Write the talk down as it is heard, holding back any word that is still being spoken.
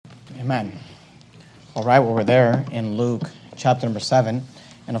Amen. All right, well, we're there in Luke chapter number 7.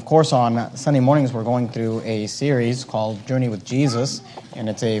 And of course, on Sunday mornings, we're going through a series called Journey with Jesus. And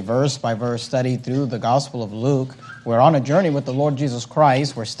it's a verse-by-verse study through the Gospel of Luke. We're on a journey with the Lord Jesus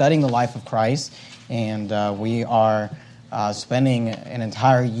Christ. We're studying the life of Christ. And we are spending an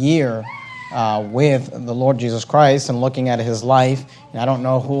entire year with the Lord Jesus Christ and looking at his life. And I don't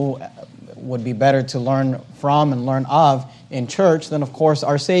know who would be better to learn from and learn of in church than, of course,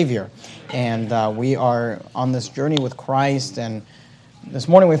 our Savior. And we are on this journey with Christ, and this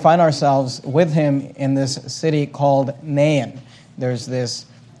morning we find ourselves with him in this city called Nain. There's this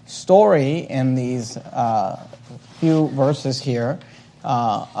story in these few verses here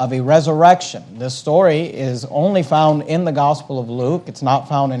of a resurrection. This story is only found in the Gospel of Luke. It's not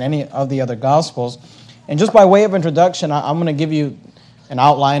found in any of the other Gospels. And just by way of introduction, I'm going to give you an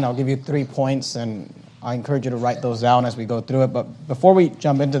outline. I'll give you 3 points, and I encourage you to write those down as we go through it. But before we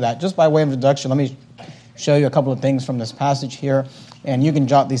jump into that, just by way of introduction, let me show you a couple of things from this passage here, and you can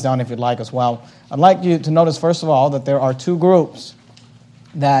jot these down if you'd like as well. I'd like you to notice, first of all, that there are two groups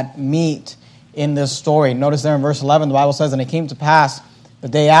that meet in this story. Notice there in verse 11, the Bible says, "And it came to pass the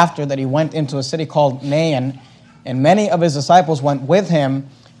day after that he went into a city called Nain, and many of his disciples went with him,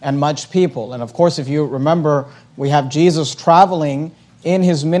 and much people." And of course, if you remember, we have Jesus traveling in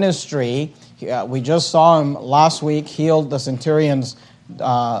his ministry. We just saw him last week healed the centurion's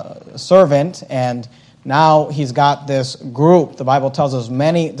servant, and now he's got this group. The Bible tells us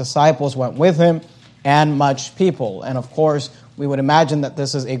many disciples went with him and much people. And of course, we would imagine that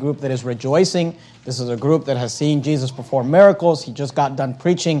this is a group that is rejoicing. This is a group that has seen Jesus perform miracles. He just got done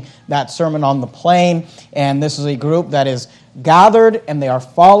preaching that sermon on the plain. And this is a group that is gathered, and they are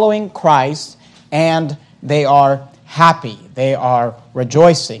following Christ, and they are happy. They are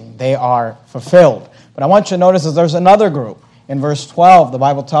rejoicing. They are fulfilled. But I want you to notice that there's another group. In verse 12, the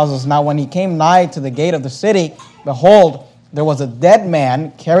Bible tells us, "Now when he came nigh to the gate of the city, behold, there was a dead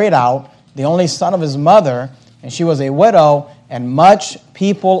man carried out, the only son of his mother, and she was a widow, and much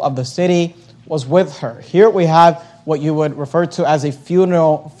people of the city was with her." Here we have what you would refer to as a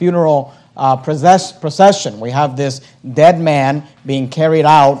funeral procession. We have this dead man being carried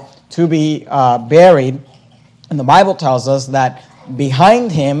out to be buried. And the Bible tells us that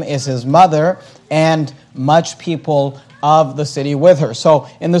behind him is his mother and much people of the city with her. So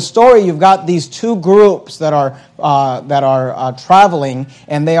in the story, you've got these two groups that are traveling,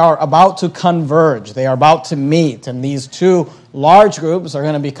 and they are about to converge. They are about to meet, and these two large groups are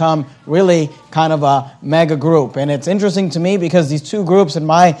going to become really kind of a mega group. And it's interesting to me because these two groups, in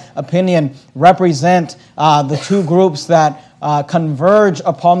my opinion, represent the two groups that converge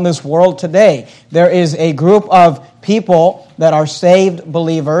upon this world today. There is a group of people that are saved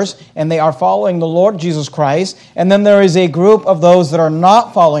believers, and they are following the Lord Jesus Christ. And then there is a group of those that are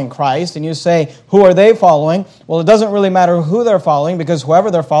not following Christ. And you say, who are they following? Well, it doesn't really matter who they're following, because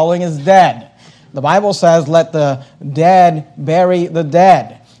whoever they're following is dead. The Bible says, "Let the dead bury the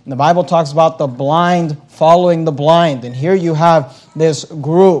dead." And the Bible talks about the blind following the blind. And here you have this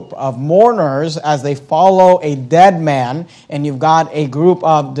group of mourners as they follow a dead man, and you've got a group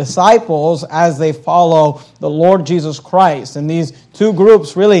of disciples as they follow the Lord Jesus Christ. And these two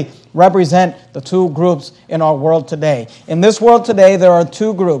groups really represent the two groups in our world today. In this world today, there are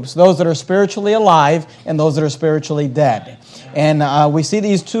two groups, those that are spiritually alive and those that are spiritually dead. And we see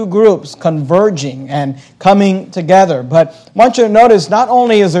these two groups converging and coming together. But I want you to notice, not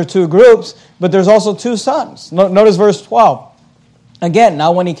only is there two groups, but there's also two sons. Notice verse 12. Again,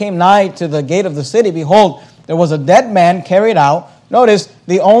 "Now when he came nigh to the gate of the city, behold, there was a dead man carried out." Notice,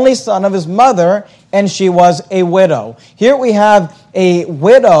 "the only son of his mother, and she was a widow." Here we have a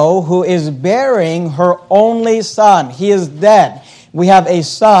widow who is burying her only son. He is dead. We have a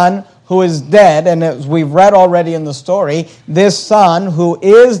son who is dead, and as we've read already in the story, this son who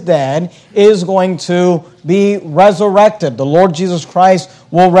is dead is going to be resurrected. The Lord Jesus Christ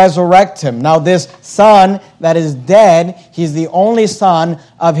will resurrect him. Now this son that is dead, he's the only son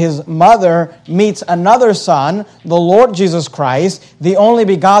of his mother, meets another son, the Lord Jesus Christ, the only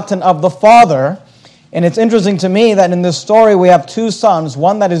begotten of the Father. And it's interesting to me that in this story we have two sons,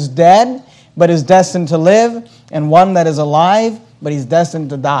 one that is dead but is destined to live, and one that is alive but he's destined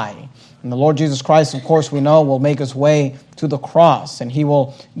to die. And the Lord Jesus Christ, of course, we know, will make his way to the cross, and he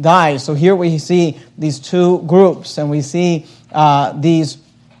will die. So here we see these two groups, and we see these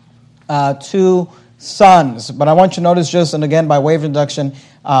two sons. But I want you to notice just, and again, by way of introduction,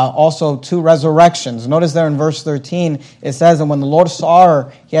 also two resurrections. Notice there in verse 13, it says, "And when the Lord saw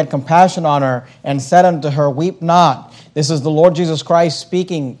her, he had compassion on her, and said unto her, Weep not." This is the Lord Jesus Christ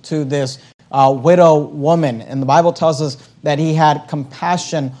speaking to this widow woman. And the Bible tells us that he had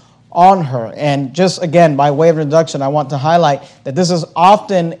compassion on her. And just again, by way of introduction, I want to highlight that this is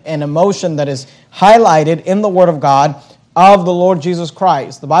often an emotion that is highlighted in the Word of God of the Lord Jesus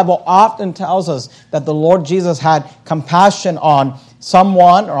Christ. The Bible often tells us that the Lord Jesus had compassion on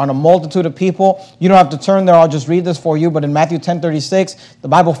someone or on a multitude of people. You don't have to turn there, I'll just read this for you, but in Matthew 10:36, the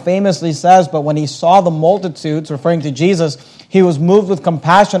Bible famously says, "But when he saw the multitudes," referring to Jesus, "he was moved with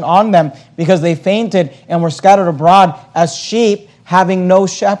compassion on them because they fainted and were scattered abroad as sheep having no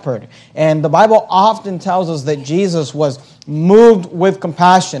shepherd." And the Bible often tells us that Jesus was moved with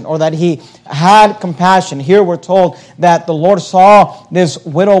compassion, or that he had compassion. Here we're told that the Lord saw this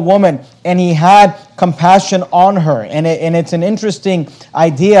widow woman and he had compassion on her. And it's an interesting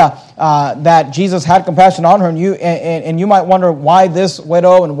idea that Jesus had compassion on her. And you might wonder why this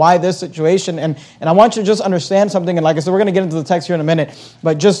widow and why this situation. And I want you to just understand something. And like I said, we're going to get into the text here in a minute.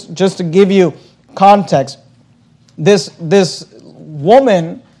 But just to give you context, this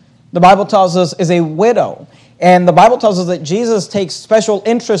woman, the Bible tells us, is a widow. And the Bible tells us that Jesus takes special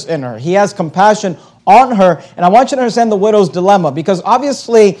interest in her. He has compassion on her. And I want you to understand the widow's dilemma, because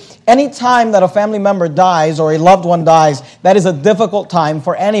obviously any time that a family member dies or a loved one dies, that is a difficult time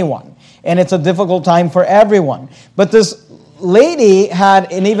for anyone. And it's a difficult time for everyone. But this lady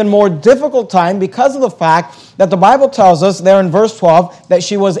had an even more difficult time because of the fact that the Bible tells us there in verse 12 that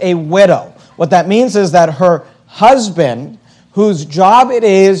she was a widow. What that means is that her husband, whose job it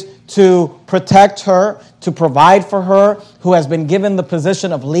is to protect her, to provide for her, who has been given the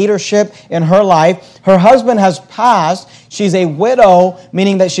position of leadership in her life, her husband has passed. She's a widow,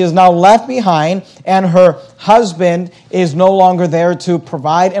 meaning that she is now left behind, and her husband is no longer there to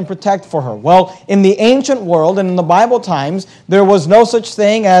provide and protect for her. Well, in the ancient world and in the Bible times, there was no such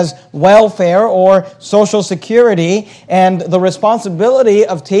thing as welfare or social security, and the responsibility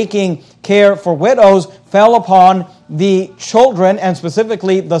of taking care for widows fell upon the children, and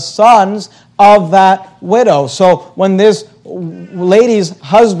specifically the sons of that widow. So when this lady's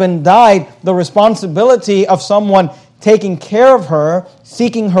husband died, the responsibility of someone taking care of her,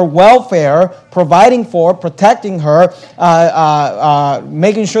 seeking her welfare, providing for, protecting her,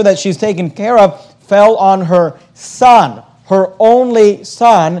 making sure that she's taken care of, fell on her son, her only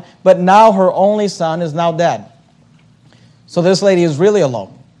son, but now her only son is now dead. So this lady is really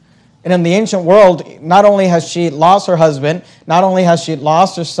alone. And in the ancient world, not only has she lost her husband, not only has she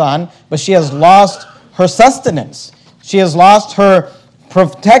lost her son, but she has lost her sustenance. She has lost her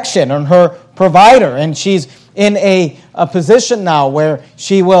protection and her provider. And she's in a position now where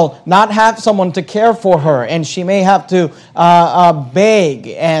she will not have someone to care for her. And she may have to beg,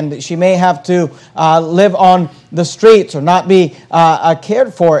 and she may have to live on the streets or not be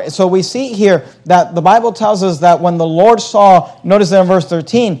cared for. So we see here that the Bible tells us that when the Lord saw, notice there in verse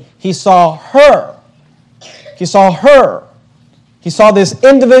 13, He saw her. He saw her. He saw this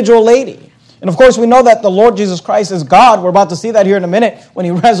individual lady. And of course, we know that the Lord Jesus Christ is God. We're about to see that here in a minute when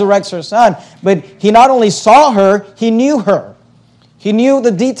He resurrects her Son. But He not only saw her, He knew her. He knew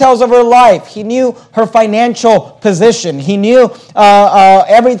the details of her life. He knew her financial position. He knew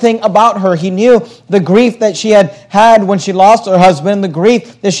everything about her. He knew the grief that she had when she lost her husband, the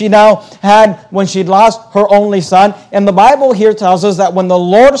grief that she now had when she lost her only son. And the Bible here tells us that when the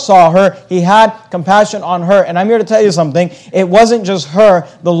Lord saw her, He had compassion on her. And I'm here to tell you something. It wasn't just her.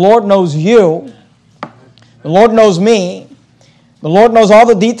 The Lord knows you. The Lord knows me. The Lord knows all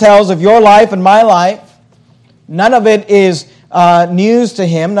the details of your life and my life. None of it is news to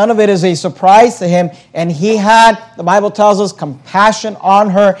Him. None of it is a surprise to Him. And He had, the Bible tells us, compassion on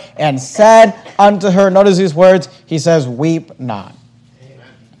her and said unto her, notice these words, He says, weep not. Amen.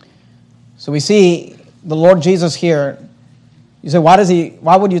 So we see the Lord Jesus here. You say,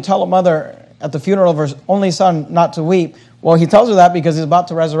 why would you tell a mother at the funeral of her only son not to weep? Well, He tells her that because He's about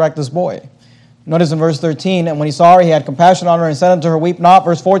to resurrect this boy. Notice in verse 13, and when He saw her, He had compassion on her and said unto her, weep not.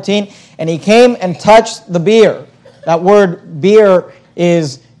 Verse 14, and He came and touched the bier. That word bier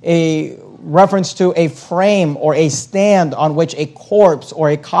is a reference to a frame or a stand on which a corpse or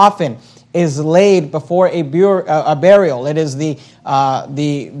a coffin is laid before a burial. It is the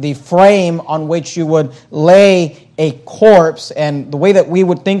frame on which you would lay a corpse, and the way that we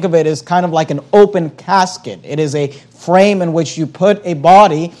would think of it is kind of like an open casket. It is a frame in which you put a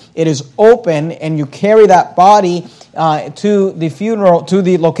body. It is open, and you carry that body to the funeral, to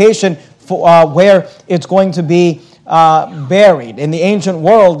the location where it's going to be buried. In the ancient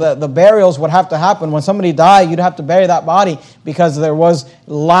world, the burials would have to happen. When somebody died, you'd have to bury that body because there was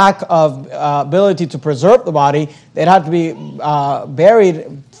lack of ability to preserve the body. They'd have to be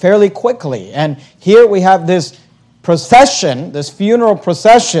buried fairly quickly. And here we have this procession, this funeral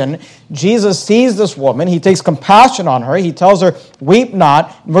procession, Jesus sees this woman. He takes compassion on her. He tells her, "Weep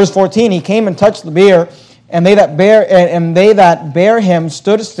not." In verse 14, he came and touched the bier, and they that bear him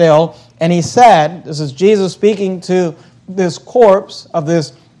stood still. And he said, this is Jesus speaking to this corpse of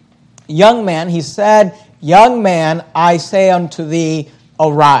this young man. He said, "Young man, I say unto thee,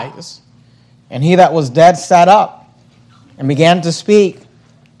 arise." And he that was dead sat up and began to speak.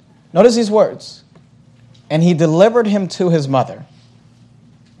 Notice these words. "And he delivered him to his mother.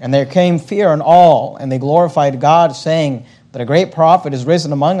 And there came fear and awe, and they glorified God, saying that a great prophet is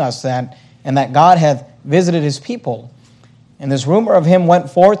risen among us, and that God hath visited his people. And this rumor of him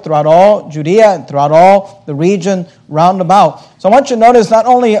went forth throughout all Judea and throughout all the region round about." So I want you to notice not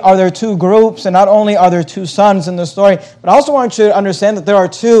only are there two groups and not only are there two sons in the story, but I also want you to understand that there are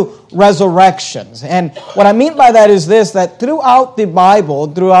two resurrections. And what I mean by that is this, that throughout the Bible,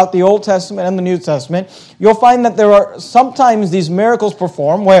 throughout the Old Testament and the New Testament, you'll find that there are sometimes these miracles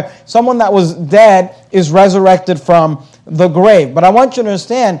performed where someone that was dead is resurrected from the grave. But I want you to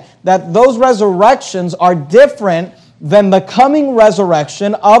understand that those resurrections are different than the coming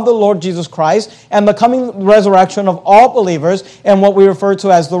resurrection of the Lord Jesus Christ and the coming resurrection of all believers and what we refer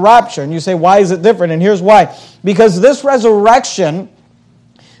to as the rapture. And you say, why is it different? And here's why. Because this resurrection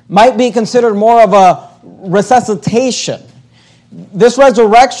might be considered more of a resuscitation. This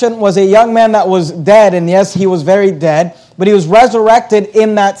resurrection was a young man that was dead, and yes, he was very dead, but he was resurrected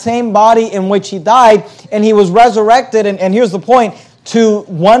in that same body in which he died, and he was resurrected, and here's the point, to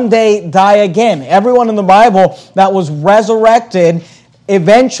one day die again. Everyone in the Bible that was resurrected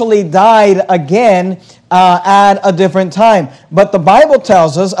eventually died again at a different time. But the Bible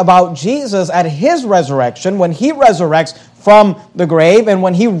tells us about Jesus at his resurrection, when he resurrects from the grave, and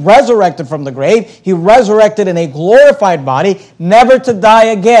when he resurrected from the grave, he resurrected in a glorified body, never to die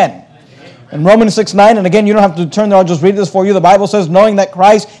again. In Romans 6:9, and again, you don't have to turn there, I'll just read this for you. The Bible says, "Knowing that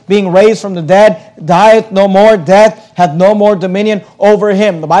Christ, being raised from the dead, dieth no more, death hath no more dominion over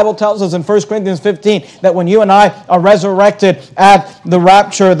him." The Bible tells us in 1 Corinthians 15 that when you and I are resurrected at the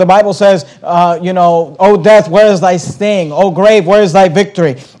rapture, the Bible says, "O death, where is thy sting? O grave, where is thy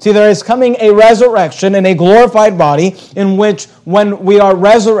victory?" See, there is coming a resurrection in a glorified body in which when we are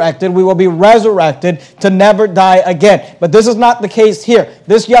resurrected, we will be resurrected to never die again. But this is not the case here.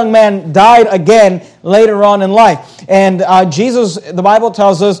 This young man died again later on in life. And Jesus, the Bible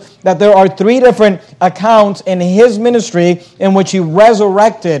tells us that there are three different accounts in his ministry in which he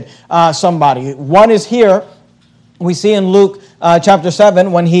resurrected somebody. One is here. We see in Luke chapter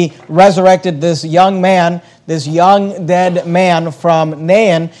 7 when he resurrected this young man, this young dead man from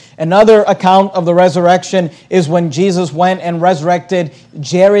Nain. Another account of the resurrection is when Jesus went and resurrected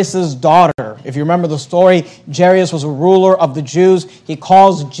Jairus' daughter. If you remember the story, Jairus was a ruler of the Jews. He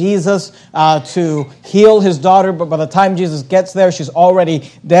calls Jesus to heal his daughter, but by the time Jesus gets there, she's already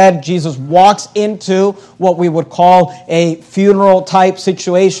dead. Jesus walks into what we would call a funeral type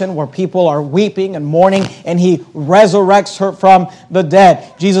situation where people are weeping and mourning, and he resurrects her from the dead.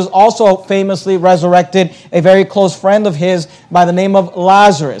 Jesus also famously resurrected a very close friend of his by the name of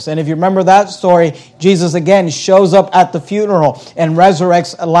Lazarus. And if you remember that story, Jesus again shows up at the funeral and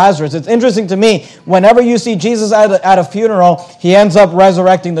resurrects Lazarus. It's interesting to me, whenever you see Jesus at a funeral, he ends up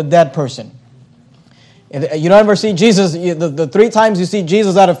resurrecting the dead person. You don't ever see Jesus, the three times you see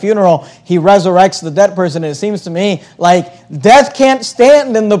Jesus at a funeral, he resurrects the dead person. And it seems to me like death can't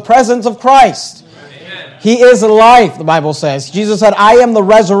stand in the presence of Christ. He is life, the Bible says. Jesus said, "I am the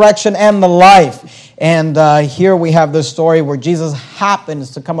resurrection and the life." And here we have this story where Jesus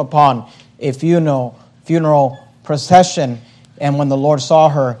happens to come upon a funeral procession. And when the Lord saw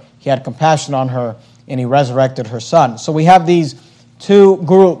her, he had compassion on her, and he resurrected her son. So we have these two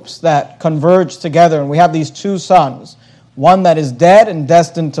groups that converge together, and we have these two sons. One that is dead and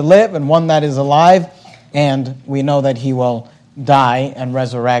destined to live, and one that is alive, and we know that he will die and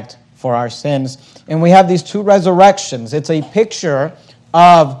resurrect for our sins. And we have these two resurrections. It's a picture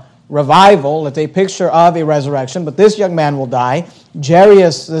of revival. It's a picture of a resurrection. But this young man will die.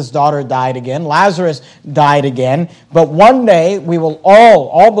 Jairus' daughter died again. Lazarus died again. But one day, we will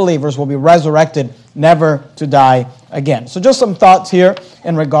all believers will be resurrected, never to die again. So just some thoughts here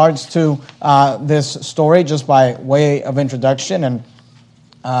in regards to this story, just by way of introduction.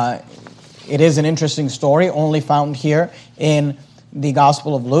 And it is an interesting story, only found here in the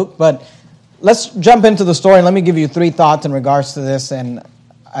Gospel of Luke. But let's jump into the story, and let me give you three thoughts in regards to this. And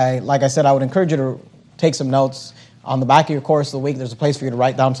like I said, I would encourage you to take some notes. On the back of your course of the week, there's a place for you to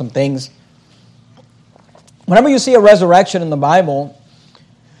write down some things. Whenever you see a resurrection in the Bible,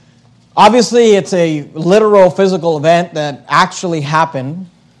 obviously it's a literal physical event that actually happened.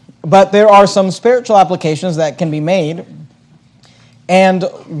 but there are some spiritual applications that can be made. And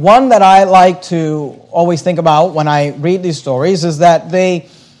one that I like to always think about when I read these stories is that they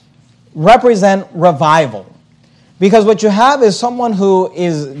represent revival. Because what you have is someone who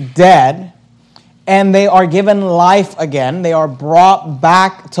is dead, and they are given life again. They are brought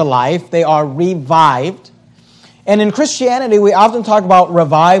back to life. They are revived. And in Christianity, we often talk about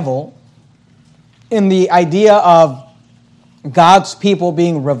revival in the idea of God's people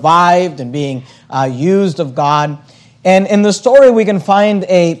being revived and being used of God. And in the story, we can find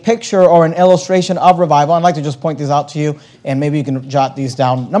a picture or an illustration of revival. I'd like to just point these out to you, and maybe you can jot these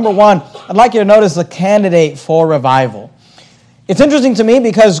down. Number one, I'd like you to notice the candidate for revival. It's interesting to me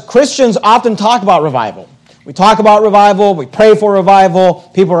because Christians often talk about revival. We talk about revival, we pray for revival.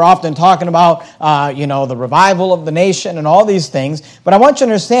 People are often talking about, the revival of the nation and all these things. But I want you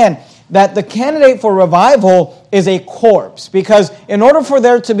to understand that the candidate for revival is a corpse. Because in order for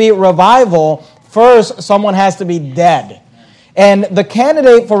there to be revival, first, someone has to be dead. And the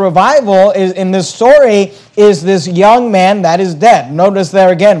candidate for revival is, in this story is this young man that is dead. Notice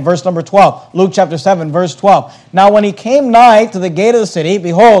there again, verse number 12. Luke chapter 7, verse 12. Now when he came nigh to the gate of the city,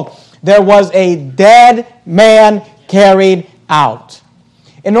 behold, there was a dead man carried out.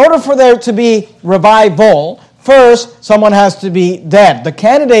 In order for there to be revival, first, someone has to be dead. The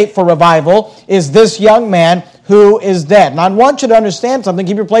candidate for revival is this young man who is dead. Now, I want you to understand something.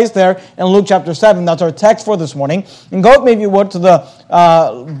 Keep your place there in Luke chapter 7. That's our text for this morning. And go, maybe you would, to the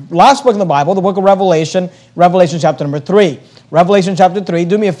last book in the Bible, the book of Revelation, Revelation chapter number 3. Revelation chapter 3.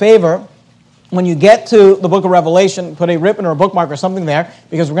 Do me a favor. When you get to the book of Revelation, put a ribbon or a bookmark or something there,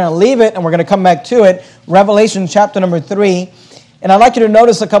 because we're going to leave it and we're going to come back to it. Revelation chapter number 3. And I'd like you to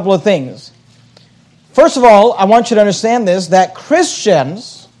notice a couple of things. First of all, I want you to understand this, that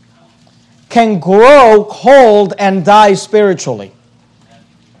Christians can grow cold and die spiritually.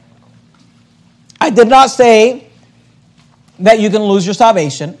 I did not say that you can lose your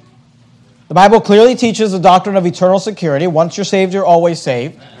salvation. The Bible clearly teaches the doctrine of eternal security. Once you're saved, you're always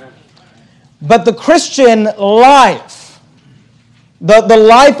saved. But the Christian life, the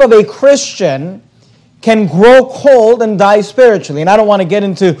life of a Christian can grow cold and die spiritually. And I don't want to get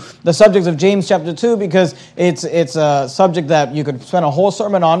into the subject of James chapter 2 because it's a subject that you could spend a whole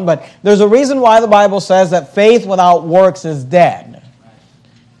sermon on, but there's a reason why the Bible says that faith without works is dead.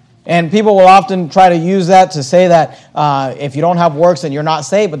 And people will often try to use that to say that if you don't have works, then you're not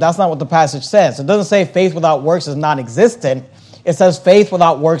saved, but that's not what the passage says. It doesn't say faith without works is non-existent. It says faith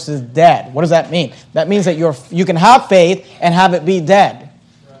without works is dead. What does that mean? That means that you can have faith and have it be dead.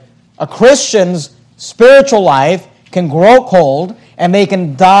 A Christian's spiritual life can grow cold and they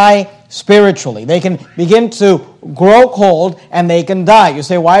can die spiritually. They can begin to grow cold and they can die. You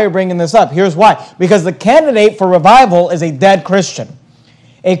say, why are you bringing this up? Here's why. Because the candidate for revival is a dead Christian.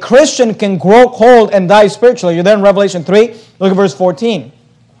 A Christian can grow cold and die spiritually. You're there in Revelation 3. Look at verse 14.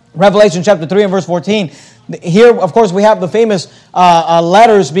 Revelation chapter 3 and verse 14. Here, of course, we have the famous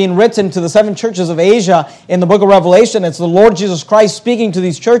letters being written to the 7 churches of Asia in the book of Revelation. It's the Lord Jesus Christ speaking to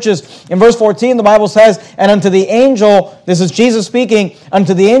these churches. In verse 14, the Bible says, and unto the angel, this is Jesus speaking,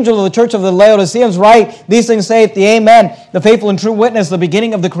 unto the angel of the church of the Laodiceans write, these things saith the Amen, the faithful and true witness, the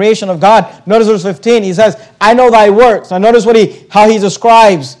beginning of the creation of God. Notice verse 15, he says, I know thy works. Now notice how he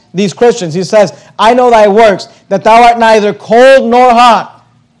describes these Christians. He says, I know thy works, that thou art neither cold nor hot.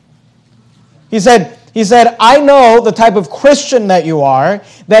 He said, I know the type of Christian that you are,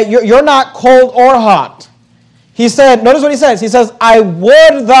 that you're not cold or hot. He said, notice what he says. He says, I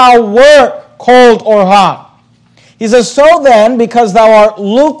would thou wert cold or hot. He says, so then, because thou art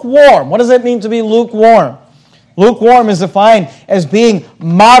lukewarm. What does it mean to be lukewarm? Lukewarm is defined as being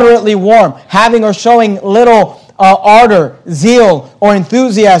moderately warm, having or showing little ardor, zeal, or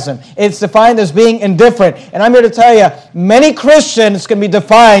enthusiasm. It's defined as being indifferent. And I'm here to tell you, many Christians can be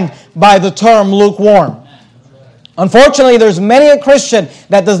defined by the term lukewarm. Unfortunately, there's many a Christian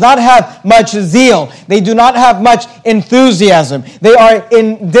that does not have much zeal. They do not have much enthusiasm. They are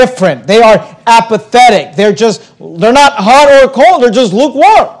indifferent. They are apathetic. They're not hot or cold. They're just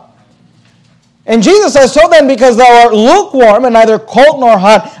lukewarm. And Jesus says, so then, because thou art lukewarm and neither cold nor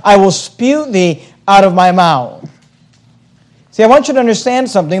hot, I will spew thee out of my mouth. See, I want you to understand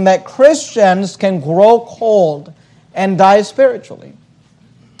something, that Christians can grow cold and die spiritually.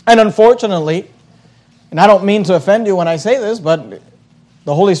 And unfortunately, and I don't mean to offend you when I say this, but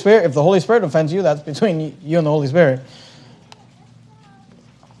the Holy Spirit, if the Holy Spirit offends you, that's between you and the Holy Spirit.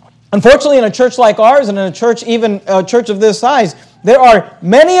 Unfortunately, in a church like ours, and in a church, even a church of this size, there are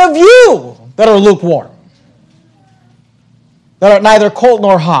many of you that are lukewarm, that are neither cold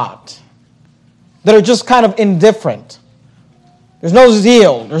nor hot, that are just kind of indifferent. There's no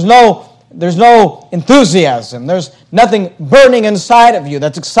zeal. There's no enthusiasm. There's nothing burning inside of you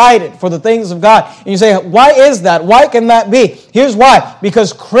that's excited for the things of God. And you say, why is that? Why can that be? Here's why.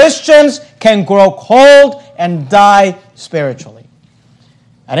 Because Christians can grow cold and die spiritually.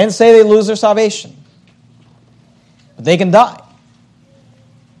 I didn't say they lose their salvation, but they can die.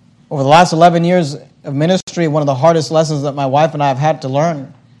 Over the last 11 years of ministry, one of the hardest lessons that my wife and I have had to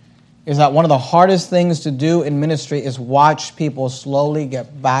learn is that one of the hardest things to do in ministry is watch people slowly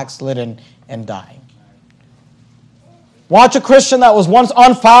get backslidden and die. Watch a Christian that was once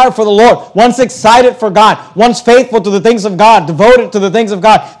on fire for the Lord, once excited for God, once faithful to the things of God, devoted to the things of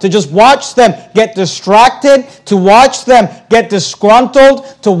God, to just watch them get distracted, to watch them get disgruntled,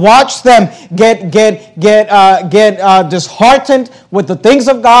 to watch them get disheartened with the things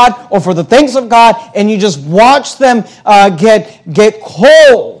of God or for the things of God, and you just watch them get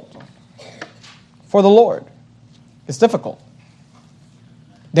cold for the Lord. It's difficult.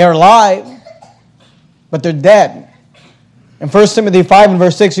 They're alive, but they're dead. In 1 Timothy 5 and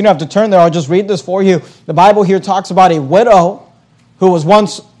verse 6, you don't have to turn there, I'll just read this for you. The Bible here talks about a widow who was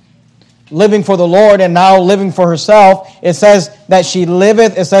once living for the Lord and now living for herself. It says that she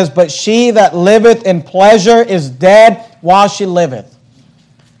liveth, it says, but she that liveth in pleasure is dead while she liveth.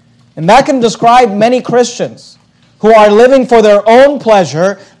 And that can describe many Christians who are living for their own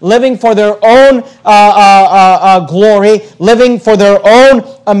pleasure, living for their own glory, living for their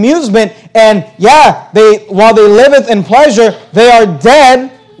own amusement. And while they liveth in pleasure, they are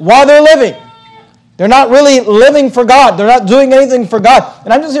dead while they're living. They're not really living for God. They're not doing anything for God.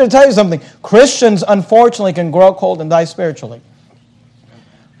 And I'm just here to tell you something. Christians, unfortunately, can grow cold and die spiritually.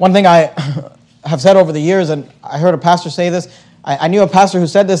 One thing I have said over the years, and I heard a pastor say this, I knew a pastor who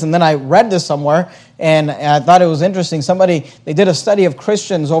said this, and then I read this somewhere, and I thought it was interesting. They did a study of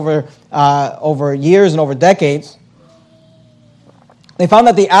Christians over years and over decades. They found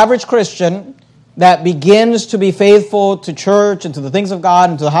that the average Christian that begins to be faithful to church and to the things of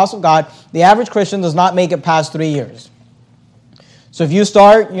God and to the house of God, the average Christian does not make it past 3 years. So if you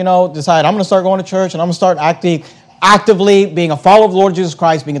start, decide, I'm going to start going to church, and I'm going to start actively being a follower of the Lord Jesus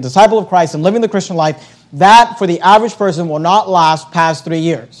Christ, being a disciple of Christ, and living the Christian life, that for the average person will not last past 3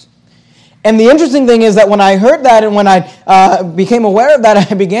 years. And the interesting thing is that when I heard that and when I became aware of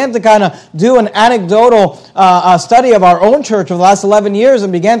that, I began to kind of do an anecdotal study of our own church over the last 11 years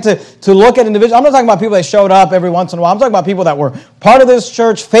and began to look at individuals. I'm not talking about people that showed up every once in a while. I'm talking about people that were part of this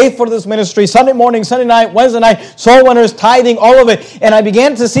church, faithful to this ministry, Sunday morning, Sunday night, Wednesday night, soul winners, tithing, all of it. And I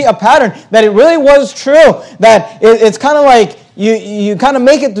began to see a pattern that it really was true, that it's kind of like you kind of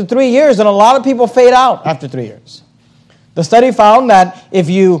make it to 3 years and a lot of people fade out after 3 years. The study found that if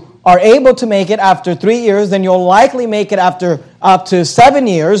you are able to make it after 3 years, then you'll likely make it after up to 7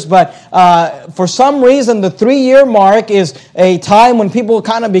 years. But for some reason, the 3-year mark is a time when people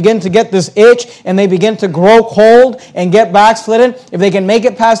kind of begin to get this itch and they begin to grow cold and get backslidden. If they can make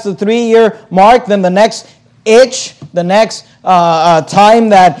it past the 3-year mark, then the next itch, the next time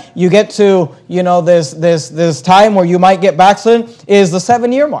that you get to, this time where you might get backslidden is the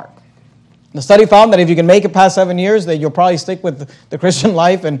 7-year mark. The study found that if you can make it past 7 years, that you'll probably stick with the Christian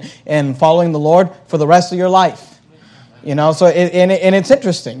life and following the Lord for the rest of your life. So it's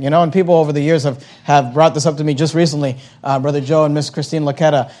interesting, and people over the years have brought this up to me just recently. Brother Joe and Miss Christine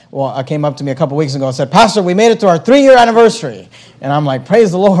Laqueta came up to me a couple weeks ago and said, Pastor, we made it to our 3-year anniversary. And I'm like,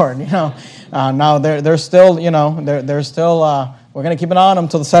 praise the Lord, Now they're still, they're still, we're going to keep an eye on them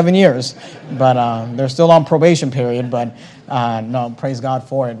until the 7 years. But they're still on probation period, but no, praise God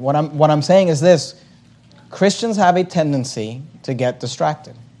for it. What I'm saying is this: Christians have a tendency to get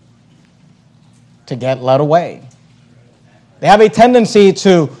distracted, to get led away. They have a tendency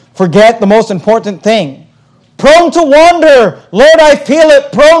to forget the most important thing. Prone to wander. Lord, I feel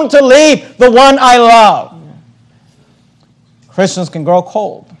it. Prone to leave the one I love. Christians can grow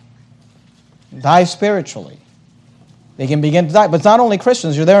cold, die spiritually. They can begin to die. But it's not only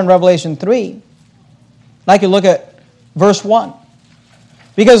Christians. You're there in Revelation 3. I can look at verse 1.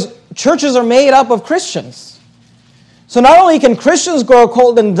 Because churches are made up of Christians. So not only can Christians grow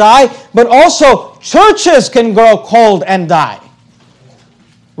cold and die, but also churches can grow cold and die.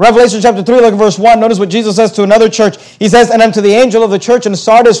 Revelation chapter 3, look at verse 1. Notice what Jesus says to another church. He says, And unto the angel of the church in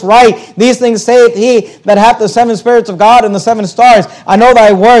Sardis write, These things saith he that hath the 7 spirits of God and the 7 stars. I know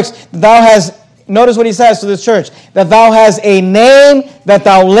thy works, that thou hast, notice what he says to this church, that thou hast a name, that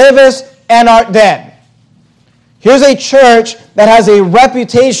thou livest and art dead. Here's a church that has a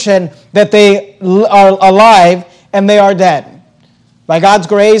reputation that they are alive and they are dead. By God's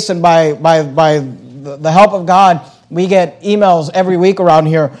grace and by the help of God, We get emails every week around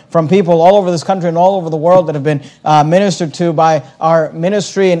here from people all over this country and all over the world that have been ministered to by our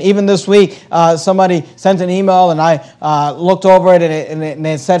ministry. And even this week, somebody sent an email, and I looked over it, and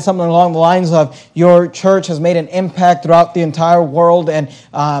it said something along the lines of, your church has made an impact throughout the entire world, and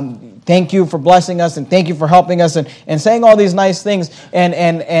thank you for blessing us, and thank you for helping us, and saying all these nice things,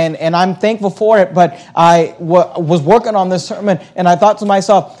 and I'm thankful for it. But I was working on this sermon, and I thought to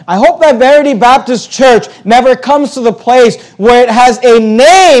myself, I hope that Verity Baptist Church never comes to the place where it has a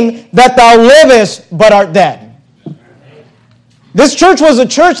name that thou livest, but art dead. This church was a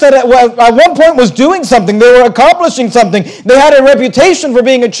church that at one point was doing something. They were accomplishing something. They had a reputation for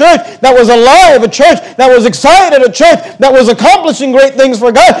being a church that was alive, a church that was excited, a church that was accomplishing great things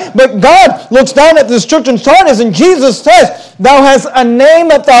for God. But God looks down at this church in Sardis, and Jesus says, thou hast a name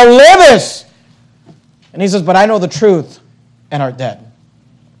that thou livest. And he says, but I know the truth and art dead.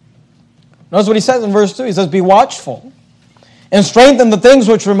 Notice what he says in verse 2. He says, be watchful and strengthen the things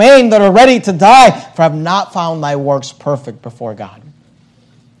which remain that are ready to die, for I have not found thy works perfect before God.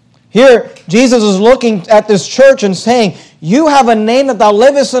 Here, Jesus is looking at this church and saying, you have a name that thou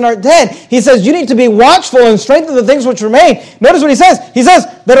livest and art dead. He says, you need to be watchful and strengthen the things which remain. Notice what he says. He says,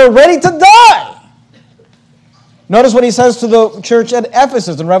 that are ready to die. Notice what he says to the church at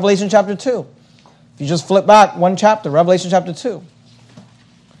Ephesus in Revelation chapter 2. If you just flip back one chapter, Revelation chapter 2.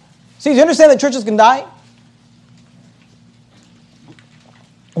 See, do you understand that churches can die?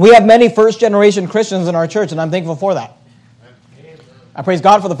 We have many first-generation Christians in our church, and I'm thankful for that. I praise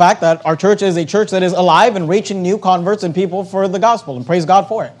God for the fact that our church is a church that is alive and reaching new converts and people for the gospel, and praise God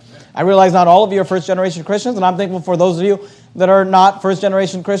for it. I realize not all of you are first-generation Christians, and I'm thankful for those of you that are not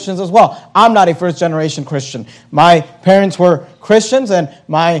first-generation Christians as well. I'm not a first-generation Christian. My parents were Christians, and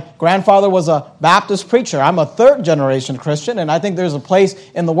my grandfather was a Baptist preacher. I'm a third-generation Christian, and I think there's a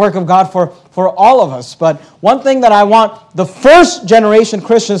place in the work of God for all of us. But one thing that I want the first-generation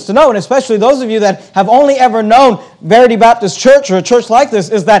Christians to know, and especially those of you that have only ever known Verity Baptist Church or a church like this,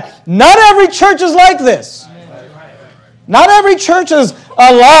 is that not every church is like this. Not every church is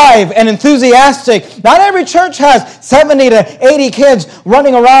alive and enthusiastic. Not every church has 70 to 80 kids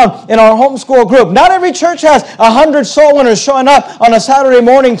running around in our homeschool group. Not every church has 100 soul winners showing up on a Saturday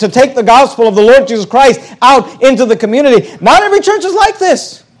morning to take the gospel of the Lord Jesus Christ out into the community. Not every church is like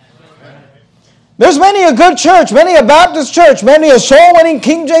this. There's many a good church, many a Baptist church, many a soul-winning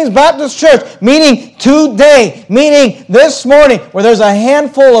King James Baptist church, meeting today, meeting this morning, where there's a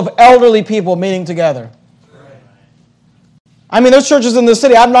handful of elderly people meeting together. I mean, there's churches in this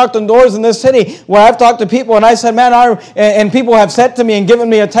city. I've knocked on doors in this city where I've talked to people, and I said, man, and people have said to me and given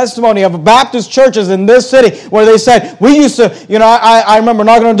me a testimony of Baptist churches in this city where they said, we used to, I remember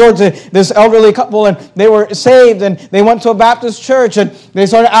knocking on the door to this elderly couple, and they were saved, and they went to a Baptist church, and they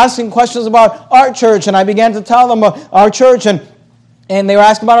started asking questions about our church, and I began to tell them our church, and they were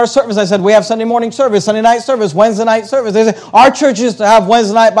asking about our service. I said, we have Sunday morning service, Sunday night service, Wednesday night service. They said, our church used to have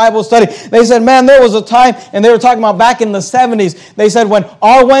Wednesday night Bible study. They said, man, there was a time, and they were talking about back in the 70s. They said, when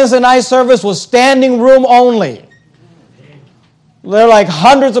our Wednesday night service was standing room only. There like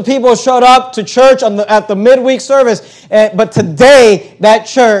hundreds of people showed up to church at the midweek service. But today, that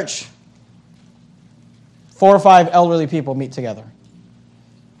church, 4 or 5 elderly people meet together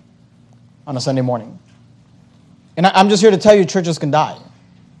on a Sunday morning. And I'm just here to tell you, churches can die.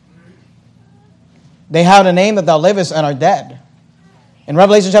 They have a name that thou livest and are dead. In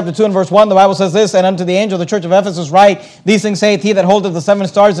Revelation chapter 2 and verse 1, the Bible says this, and unto the angel of the church of Ephesus write, these things saith he that holdeth the 7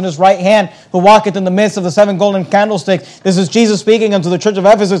 stars in his right hand, who walketh in the midst of the 7 golden candlesticks. This is Jesus speaking unto the church of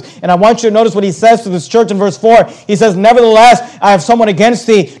Ephesus. And I want you to notice what he says to this church in verse 4. He says, nevertheless, I have somewhat against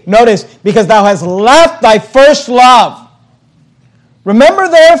thee. Notice, because thou hast left thy first love. Remember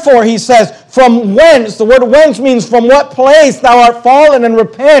therefore, he says, from whence, the word whence means from what place thou art fallen, and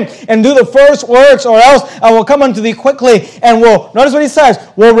repent and do the first works, or else I will come unto thee quickly and will, notice what he says,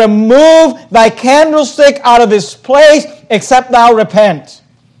 will remove thy candlestick out of his place, except thou repent.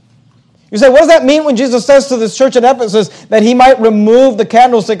 You say, what does that mean when Jesus says to this church at Ephesus that he might remove the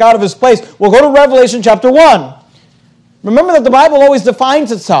candlestick out of his place? Well, go to Revelation chapter 1. Remember that the Bible always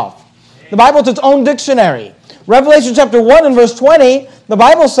defines itself. The Bible is its own dictionary. Revelation chapter 1 and verse 20, the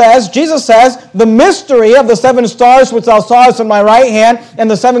Bible says, Jesus says, the mystery of the 7 stars which thou sawest in my right hand and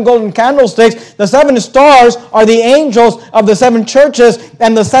the 7 golden candlesticks. The 7 stars are the angels of the 7 churches,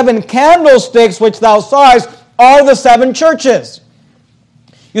 and the 7 candlesticks which thou sawest are the 7 churches.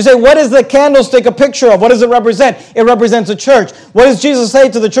 You say, what is the candlestick a picture of? What does it represent? It represents a church. What does Jesus say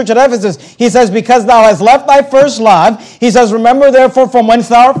to the church at Ephesus? He says, because thou hast left thy first love. He says, remember therefore from whence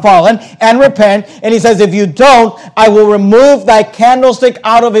thou art fallen, and repent. And he says, if you don't, I will remove thy candlestick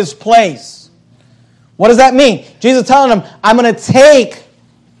out of his place. What does that mean? Jesus telling them, I'm going to take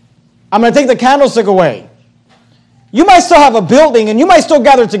the candlestick away. You might still have a building and you might still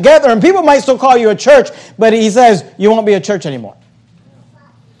gather together and people might still call you a church, but he says you won't be a church anymore.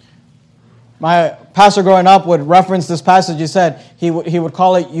 My pastor growing up would reference this passage. He said he would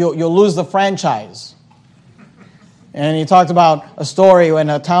call it, you'll lose the franchise. And he talked about a story in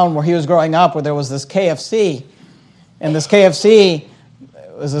a town where he was growing up where there was this KFC. And this KFC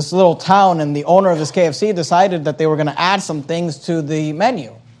was this little town, and the owner of this KFC decided that they were going to add some things to the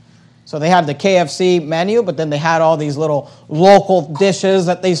menu. So they had the KFC menu, but then they had all these little local dishes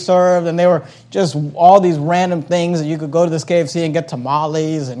that they served, and they were just all these random things that you could go to this KFC and get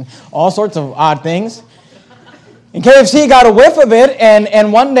tamales and all sorts of odd things. And KFC got a whiff of it,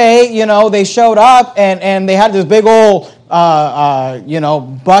 and one day, they showed up, and they had this big old,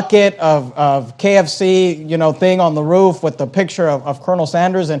 bucket of KFC, thing on the roof with the picture of Colonel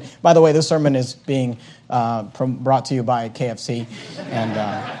Sanders. And by the way, this sermon is being brought to you by KFC, and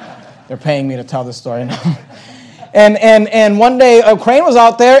they're paying me to tell this story now. And one day a crane was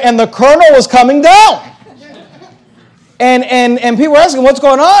out there and the colonel was coming down. And people were asking what's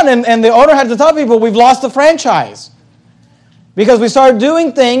going on, and the owner had to tell people we've lost the franchise. Because we started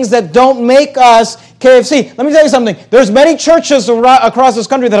doing things that don't make us KFC. Let me tell you something. There's many churches across this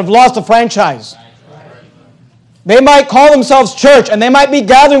country that have lost the franchise. They might call themselves church, and they might be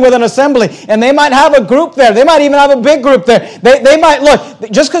gathering with an assembly, and they might have a group there. They might even have a big group there. They might,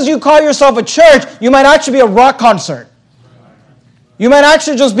 look, just because you call yourself a church, you might actually be a rock concert. You might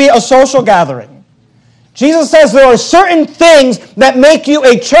actually just be a social gathering. Jesus says there are certain things that make you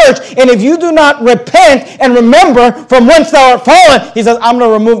a church, and if you do not repent and remember from whence thou art fallen, he says, I'm going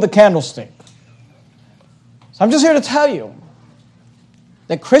to remove the candlestick. So I'm just here to tell you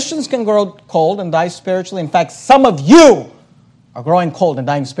that Christians can grow cold and die spiritually. In fact, some of you are growing cold and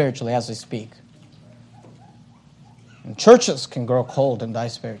dying spiritually as they speak. And churches can grow cold and die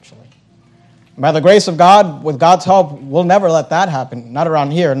spiritually. And by the grace of God, with God's help, we'll never let that happen. Not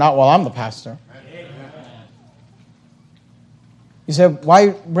around here, not while I'm the pastor. You say,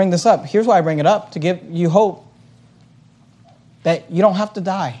 why bring this up? Here's why I bring it up, to give you hope that you don't have to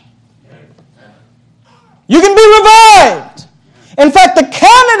die. You can be revived. In fact, the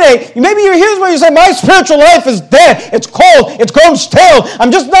candidate, maybe here's where you say, my spiritual life is dead. It's cold. It's grown stale.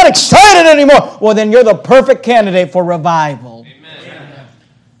 I'm just not excited anymore. Well, then you're the perfect candidate for revival. Amen.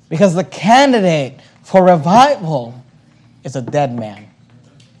 Because the candidate for revival is a dead man.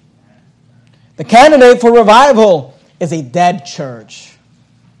 The candidate for revival is a dead church.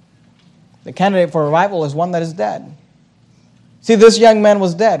 The candidate for revival is one that is dead. See, this young man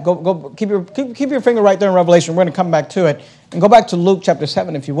was dead. Go. Keep your finger right there in Revelation. We're going to come back to it. And go back to Luke chapter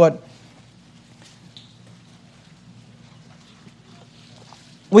 7, if you would.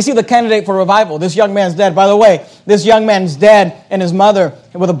 We see the candidate for revival. This young man's dead. By the way, this young man's dead, and his mother,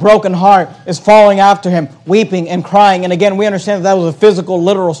 with a broken heart, is following after him, weeping and crying. And again, we understand that was a physical,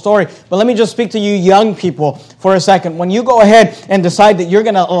 literal story. But let me just speak to you young people for a second. When you go ahead and decide that you're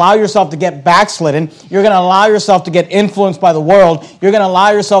going to allow yourself to get backslidden, you're going to allow yourself to get influenced by the world, you're going to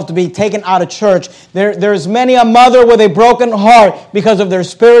allow yourself to be taken out of church, there's many a mother with a broken heart because of their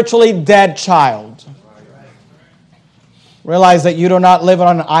spiritually dead child. Realize that you do not live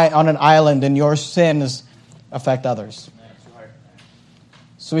on an island and your sins affect others.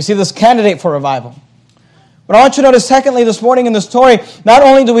 So we see this candidate for revival. But I want you to notice, secondly, this morning in the story, not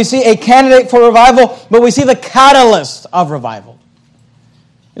only do we see a candidate for revival, but we see the catalyst of revival.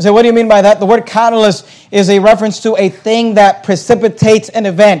 You say, what do you mean by that? The word catalyst is a reference to a thing that precipitates an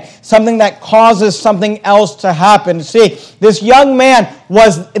event, something that causes something else to happen. See, this young man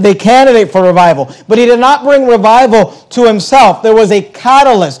was the candidate for revival, but he did not bring revival to himself. There was a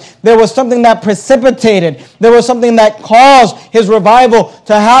catalyst. There was something that precipitated. There was something that caused his revival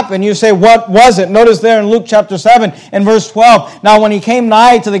to happen. You say, what was it? Notice there in Luke chapter 7 and verse 12. Now when he came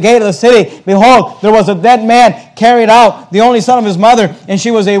nigh to the gate of the city, behold, there was a dead man carried out, the only son of his mother, and she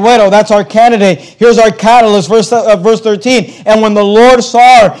was a widow. That's our candidate. Here's our catalyst, verse 13. And when the Lord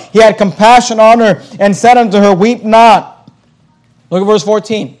saw her, he had compassion on her and said unto her, weep not. Look at verse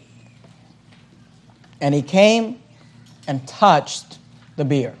 14. And he came and touched the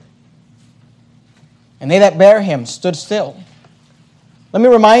bier. And they that bare him stood still. Let me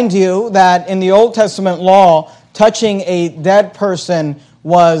remind you that in the Old Testament law, touching a dead person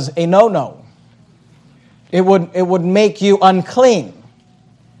was a no-no. It would make you unclean.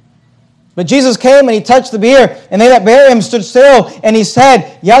 But Jesus came and he touched the bier, and they that bare him stood still, and he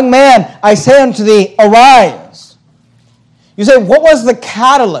said, young man, I say unto thee, arise. You say, what was the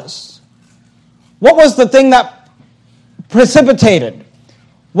catalyst? What was the thing that precipitated?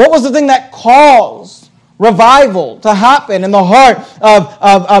 What was the thing that caused revival to happen in the heart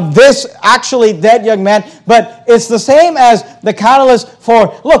of this actually dead young man. But it's the same as the catalyst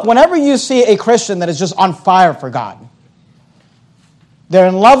for, look, whenever you see a Christian that is just on fire for God, they're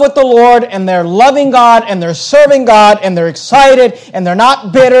in love with the Lord, and they're loving God, and they're serving God, and they're excited, and they're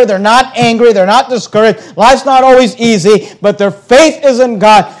not bitter, they're not angry, they're not discouraged. Life's not always easy, but their faith is in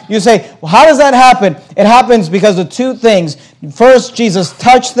God. You say, well, how does that happen? It happens because of two things. First, Jesus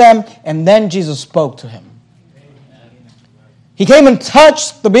touched them, and then Jesus spoke to him. He came and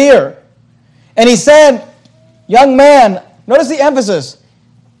touched the bier, and he said, young man, notice the emphasis.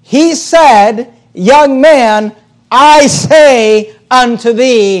 He said, young man, I say unto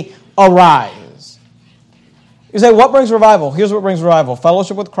thee, arise. You say, what brings revival? Here's what brings revival.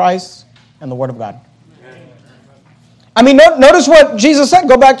 Fellowship with Christ and the Word of God. I mean, notice what Jesus said.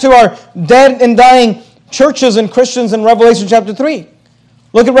 Go back to our dead and dying churches and Christians in Revelation chapter 3.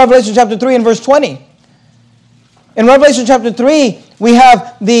 Look at Revelation chapter 3 and verse 20. In Revelation chapter 3, we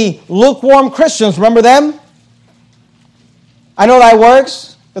have the lukewarm Christians. Remember them? I know thy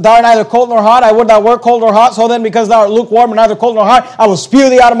works, that thou art neither cold nor hot. I would thou wert cold or hot. So then, because thou art lukewarm and neither cold nor hot, I will spew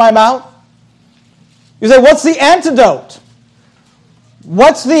thee out of my mouth. You say, what's the antidote?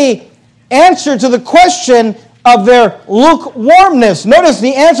 What's the answer to the question of their lukewarmness? Notice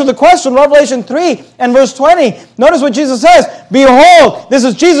the answer to the question, Revelation 3 and verse 20. Notice what Jesus says. Behold, this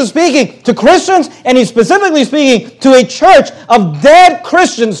is Jesus speaking to Christians, and he's specifically speaking to a church of dead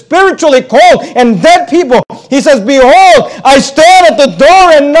Christians, spiritually cold and dead people. He says, behold, I stand at the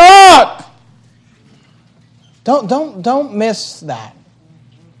door and knock. Don't miss that.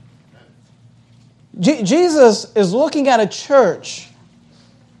 Jesus is looking at a church,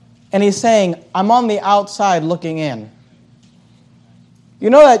 and he's saying, I'm on the outside looking in. You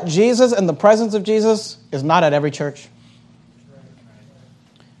know that Jesus and the presence of Jesus is not at every church?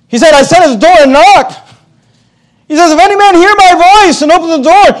 He said, I stand at the door and knock. He says, if any man hear my voice and open the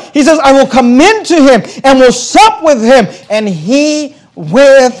door, he says, I will come into him and will sup with him, and he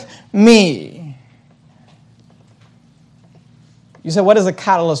with me. You say, what is the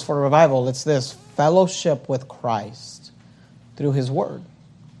catalyst for revival? It's this: fellowship with Christ through his word.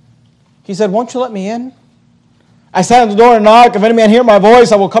 He said, won't you let me in? I stand at the door and knock. If any man hear my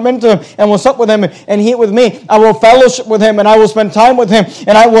voice, I will come into him and will sup with him and he eat with me. I will fellowship with him and I will spend time with him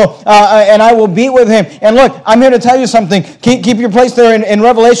and I will be with him. And look, I'm here to tell you something. Keep your place there in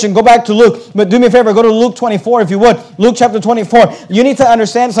Revelation. Go back to Luke. But do me a favor, go to Luke 24 if you would. Luke chapter 24. You need to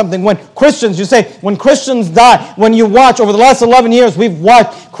understand something. When Christians die, when you watch, over the last 11 years, we've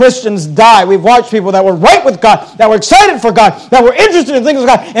watched Christians die. We've watched people that were right with God, that were excited for God, that were interested in things of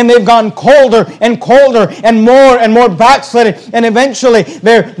God, and they've gone colder and colder and more backslidden, and eventually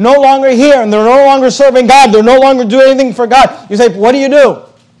they're no longer here and they're no longer serving God. They're no longer doing anything for God. You say, what do?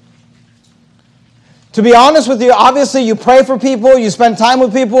 To be honest with you, obviously you pray for people, you spend time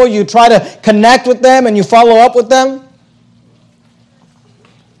with people, you try to connect with them, and you follow up with them.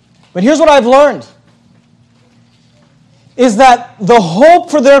 But here's what I've learned, is that the hope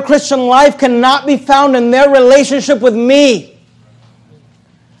for their Christian life cannot be found in their relationship with me.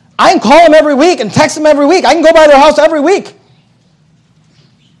 I can call them every week and text them every week. I can go by their house every week.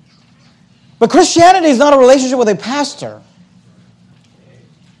 But Christianity is not a relationship with a pastor.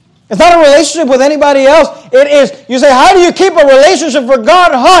 It's not a relationship with anybody else. It is, you say, how do you keep a relationship for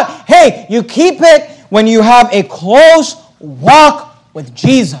God hot? Hey, you keep it when you have a close walk with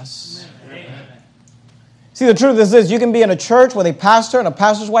Jesus. Amen. See, the truth is this: you can be in a church with a pastor and a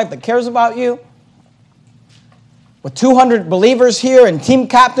pastor's wife that cares about you, with 200 believers here and team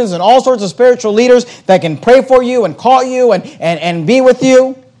captains and all sorts of spiritual leaders that can pray for you and call you and be with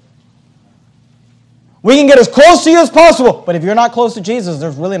you. We can get as close to you as possible, but if you're not close to Jesus,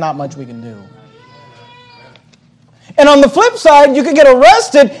 there's really not much we can do. And on the flip side, you can get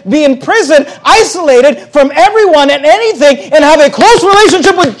arrested, be in prison, isolated from everyone and anything, and have a close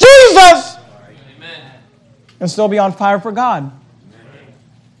relationship with Jesus, and still be on fire for God.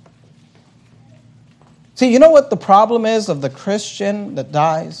 See, you know what the problem is of the Christian that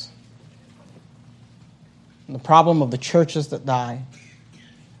dies? And the problem of the churches that die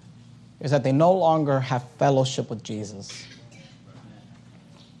is that they no longer have fellowship with Jesus.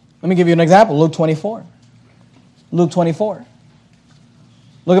 Let me give you an example. Luke 24. Luke 24.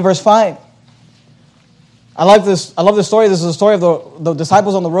 Look at verse 5. I love this story. This is the story of the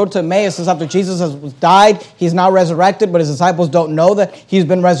disciples on the road to Emmaus. This is after Jesus has died. He's now resurrected, but his disciples don't know that he's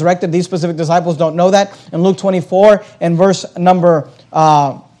been resurrected. These specific disciples don't know that. In Luke 24 and verse number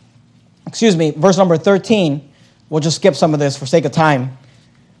 13, we'll just skip some of this for sake of time.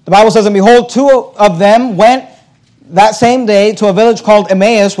 The Bible says, and behold, two of them went that same day to a village called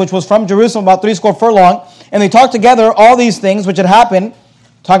Emmaus, which was from Jerusalem about 70 furlongs, and they talked together all these things which had happened,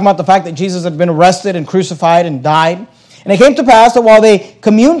 talking about the fact that Jesus had been arrested and crucified and died. And it came to pass that while they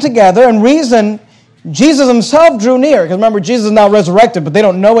communed together and reasoned, Jesus himself drew near. Because remember, Jesus is now resurrected, but they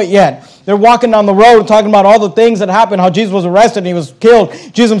don't know it yet. They're walking down the road talking about all the things that happened, how Jesus was arrested and he was killed.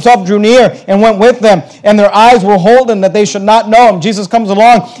 Jesus himself drew near and went with them, and their eyes were holden that they should not know him. Jesus comes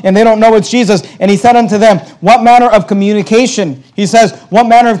along, and they don't know it's Jesus. And he said unto them, what manner of communication? He says, what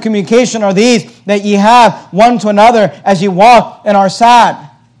manner of communication are these that ye have one to another as ye walk and are sad?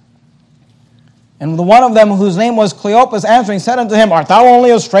 And the one of them, whose name was Cleopas, answering, said unto him, art thou only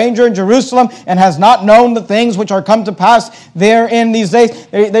a stranger in Jerusalem, and hast not known the things which are come to pass there in these days?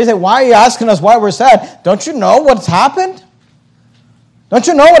 They say, why are you asking us why we're sad? Don't you know what's happened? Don't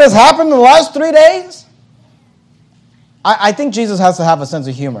you know what has happened in the last 3 days? I think Jesus has to have a sense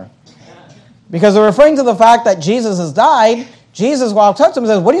of humor. Because they're referring to the fact that Jesus has died. Jesus walks up to them and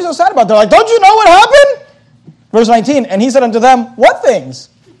says, what are you so sad about? They're like, don't you know what happened? Verse 19, and he said unto them, what things?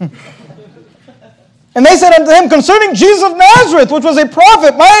 And they said unto him, concerning Jesus of Nazareth, which was a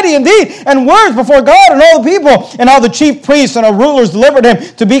prophet, mighty in deed and words before God and all the people, and how the chief priests and our rulers delivered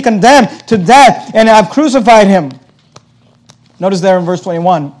him to be condemned to death, and have crucified him. Notice there in verse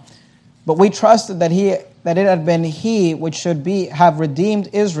 21, but we trusted that it had been he which should have redeemed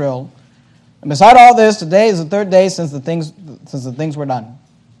Israel. And beside all this, today is the third day since the things were done.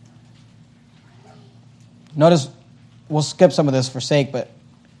 Notice, we'll skip some of this for sake, but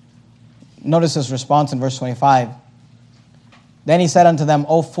notice his response in verse 25. Then he said unto them,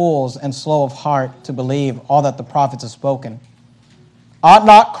 O fools, and slow of heart to believe all that the prophets have spoken. Ought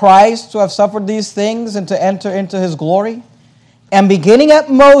not Christ to have suffered these things and to enter into his glory? And beginning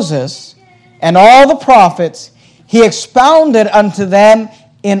at Moses and all the prophets, he expounded unto them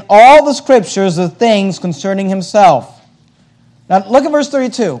in all the scriptures the things concerning himself. Now look at verse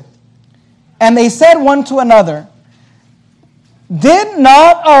 32. And they said one to another, did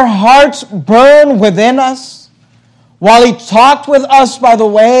not our hearts burn within us while he talked with us by the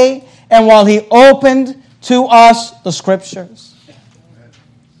way and while he opened to us the scriptures?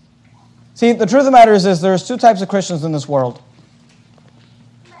 See, the truth of the matter is this. There's two types of Christians in this world.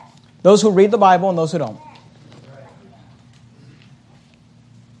 Those who read the Bible and those who don't.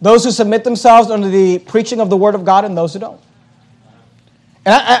 Those who submit themselves under the preaching of the Word of God and those who don't.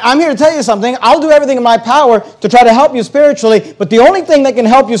 And I'm here to tell you something. I'll do everything in my power to try to help you spiritually, but the only thing that can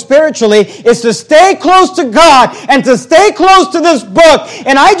help you spiritually is to stay close to God and to stay close to this book.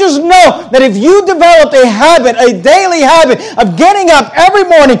 And I just know that if you develop a habit, a daily habit of getting up every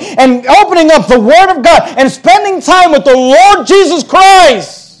morning and opening up the Word of God and spending time with the Lord Jesus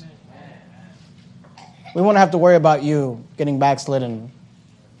Christ, we won't have to worry about you getting backslidden,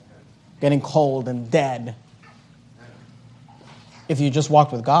 getting cold and dead. If you just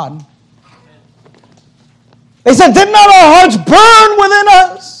walked with God. They said, did not our hearts burn within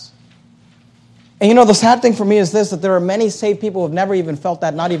us? And you know, the sad thing for me is this, that there are many saved people who have never even felt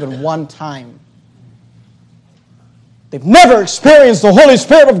that, not even one time. They've never experienced the Holy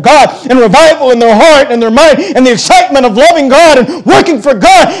Spirit of God and revival in their heart and their mind and the excitement of loving God and working for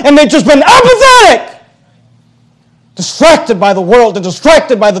God, and they've just been apathetic. Distracted by the world and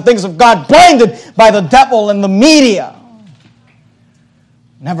distracted by the things of God, blinded by the devil and the media.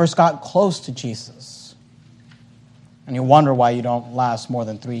 Never got close to Jesus. And you wonder why you don't last more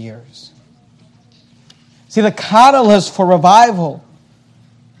than 3 years. See, the catalyst for revival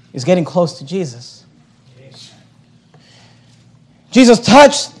is getting close to Jesus. Jesus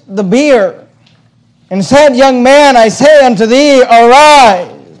touched the bier and said, young man, I say unto thee,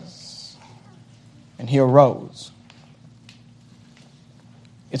 arise. And he arose.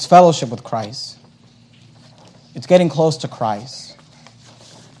 It's fellowship with Christ. It's getting close to Christ.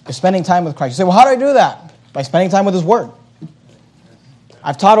 It's spending time with Christ. You say, well, how do I do that? By spending time with His Word.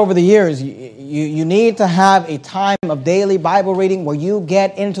 I've taught over the years, you need to have a time of daily Bible reading where you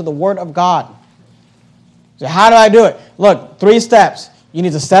get into the Word of God. So how do I do it? Look, 3 steps. You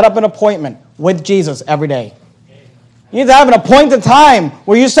need to set up an appointment with Jesus every day. You need to have an appointed time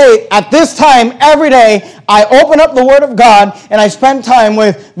where you say, at this time, every day, I open up the Word of God and I spend time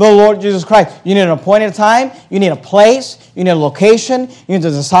with the Lord Jesus Christ. You need an appointed time. You need a place. You need a location. You need to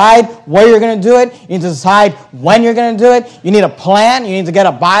decide where you're going to do it. You need to decide when you're going to do it. You need a plan. You need to get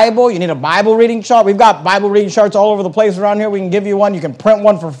a Bible. You need a Bible reading chart. We've got Bible reading charts all over the place around here. We can give you one. You can print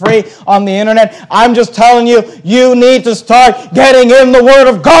one for free on the internet. I'm just telling you, you need to start getting in the Word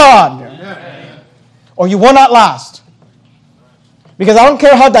of God. Or you will not last. Because I don't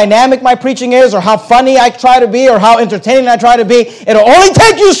care how dynamic my preaching is or how funny I try to be or how entertaining I try to be. It'll only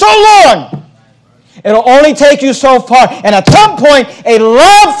take you so long. It'll only take you so far. And at some point, a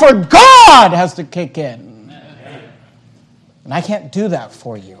love for God has to kick in. And I can't do that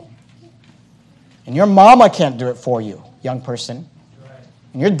for you. And your mama can't do it for you, young person.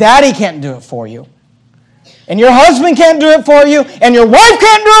 And your daddy can't do it for you. And your husband can't do it for you. And your wife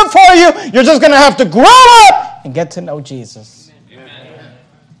can't do it for you. You're just going to have to grow up and get to know Jesus. Amen.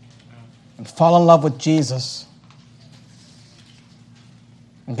 And fall in love with Jesus.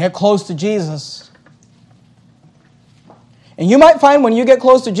 And get close to Jesus. And you might find when you get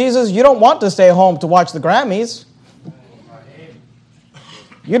close to Jesus, you don't want to stay home to watch the Grammys.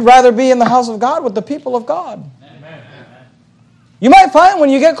 You'd rather be in the house of God with the people of God. You might find when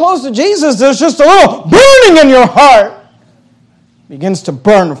you get close to Jesus, there's just a little burning in your heart. It begins to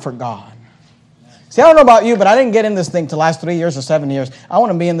burn for God. See, I don't know about you, but I didn't get in this thing to last 3 years or 7 years. I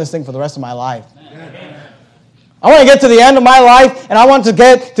want to be in this thing for the rest of my life. I want to get to the end of my life, and I want to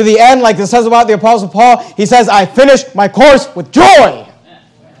get to the end like it says about the Apostle Paul. He says, I finished my course with joy.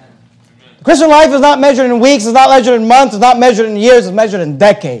 The Christian life is not measured in weeks, it's not measured in months, it's not measured in years, it's measured in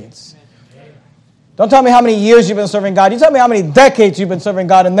decades. Don't tell me how many years you've been serving God. You tell me how many decades you've been serving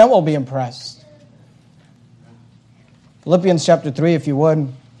God, and then we'll be impressed. Philippians chapter 3, if you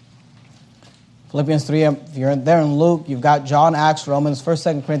would. Philippians 3, if you're there in Luke, you've got John, Acts, Romans,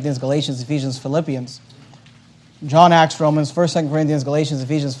 1st, 2nd Corinthians, Galatians, Ephesians, Philippians. John, Acts, Romans, 1st, 2nd Corinthians, Galatians,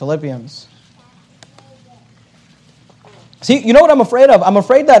 Ephesians, Philippians. See, you know what I'm afraid of? I'm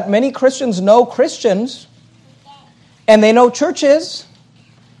afraid that many Christians know Christians, and they know churches,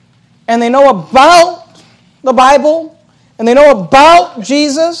 and they know about the Bible, and they know about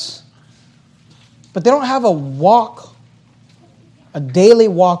Jesus, but they don't have a walk, a daily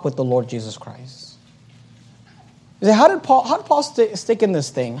walk with the Lord Jesus Christ. You say, how did Paul stick in this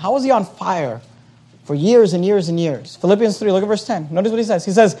thing? How was he on fire for years and years and years? Philippians 3, look at verse 10. Notice what he says.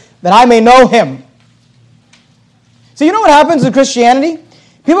 He says, that I may know him. See, you know what happens in Christianity?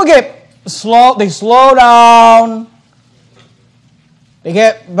 People get slow, they slow down, they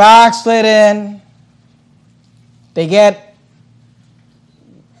get backslidden, they get,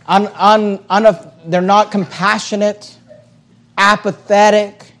 they're not compassionate,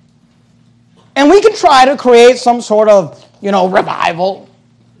 apathetic. And we can try to create some sort of, revival.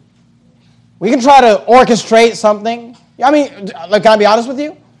 We can try to orchestrate something. I mean, can I be honest with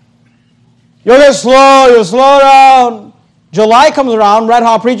you? You'll get slow, you'll slow down. July comes around, Red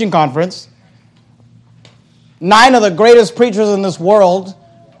Hot Preaching Conference. 9 of the greatest preachers in this world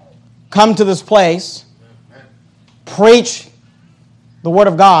come to this place, preach the Word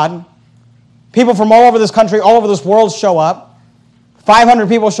of God. People from all over this country, all over this world show up. 500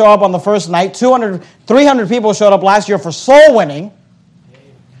 people show up on the first night. 300 people showed up last year for soul winning.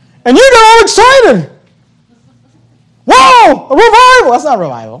 And you get all excited. Whoa, a revival. That's not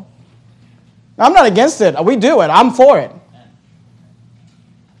revival. I'm not against it. We do it. I'm for it.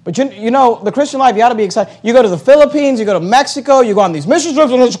 But the Christian life, you ought to be excited. You go to the Philippines, you go to Mexico, you go on these mission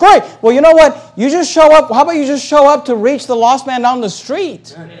trips, and it's great. Well, you know what? You just show up. How about you just show up to reach the lost man down the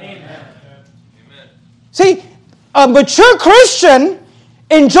street? Amen. See, a mature Christian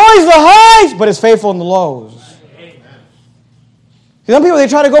enjoys the highs, but is faithful in the lows. Amen. See, some people, they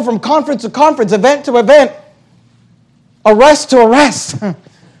try to go from conference to conference, event to event, arrest to arrest.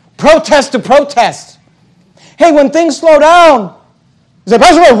 Protest to protest. Hey, when things slow down, you say,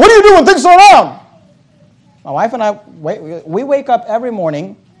 Pastor Ray, what do you do when things slow down? My wife and I, we wake up every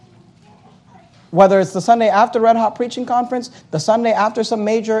morning, whether it's the Sunday after Red Hot Preaching Conference, the Sunday after some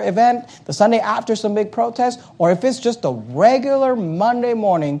major event, the Sunday after some big protest, or if it's just a regular Monday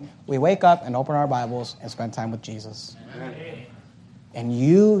morning, we wake up and open our Bibles and spend time with Jesus. Amen. And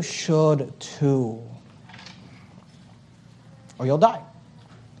you should too. Or you'll die.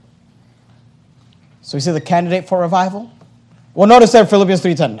 So we see the candidate for revival. Well, notice there, Philippians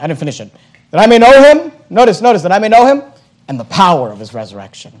 3:10. I didn't finish it. That I may know him. Notice, that I may know him and the power of his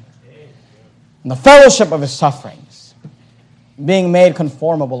resurrection. And the fellowship of his sufferings. Being made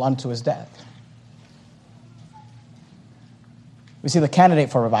conformable unto his death. We see the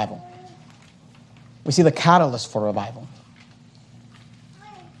candidate for revival. We see the catalyst for revival.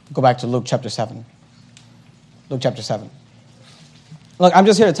 Go back to Luke chapter 7. Luke chapter 7. Look, I'm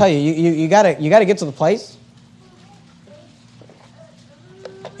just here to tell you, you gotta get to the place.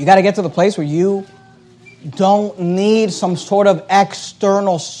 You gotta get to the place where you don't need some sort of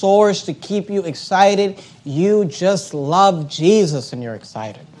external source to keep you excited. You just love Jesus and you're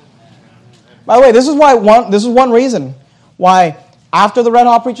excited. By the way, this is one reason why after the Red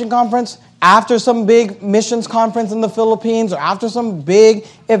Hot Preaching Conference, after some big missions conference in the Philippines, or after some big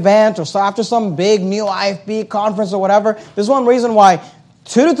event, or after some big new IFB conference or whatever, there's one reason why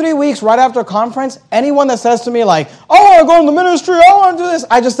 2 to 3 weeks right after a conference, anyone that says to me like, oh, I want to go in the ministry, I want to do this,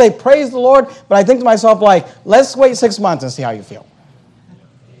 I just say, praise the Lord. But I think to myself like, let's wait 6 months and see how you feel.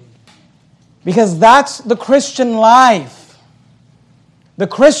 Because that's the Christian life. The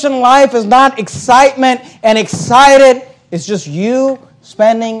Christian life is not excitement and excited. It's just you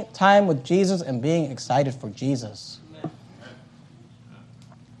spending time with Jesus and being excited for Jesus.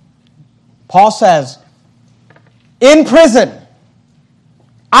 Paul says, in prison,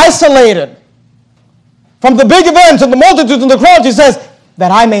 isolated from the big events and the multitudes and the crowds, he says,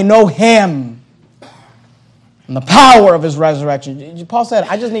 that I may know him and the power of his resurrection. Paul said,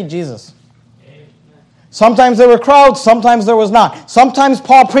 I just need Jesus. Sometimes there were crowds, sometimes there was not. Sometimes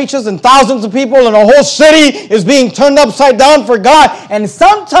Paul preaches and thousands of people and a whole city is being turned upside down for God. And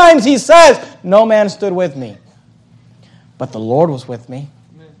sometimes he says, no man stood with me, but the Lord was with me.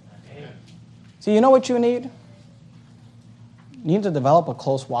 See, you know what you need? You need to develop a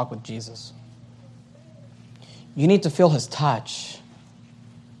close walk with Jesus. You need to feel his touch.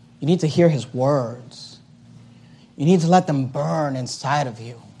 You need to hear his words. You need to let them burn inside of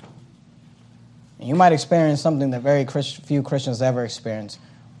you. And you might experience something that very few Christians ever experience,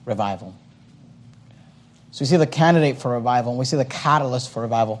 revival. So we see the candidate for revival, and we see the catalyst for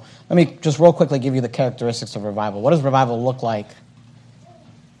revival. Let me just real quickly give you the characteristics of revival. What does revival look like?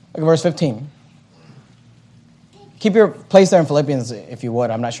 Look at verse 15. Keep your place there in Philippians if you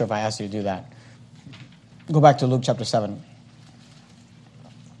would. I'm not sure if I asked you to do that. Go back to Luke chapter 7.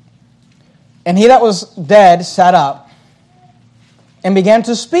 And he that was dead sat up and began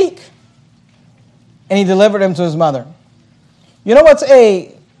to speak. And he delivered him to his mother. You know what's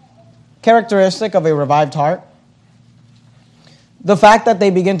a characteristic of a revived heart? The fact that they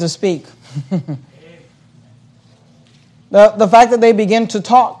begin to speak. The fact that they begin to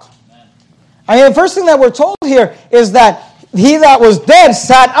talk. I mean, the first thing that we're told here is that he that was dead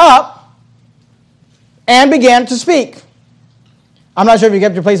sat up and began to speak. I'm not sure if you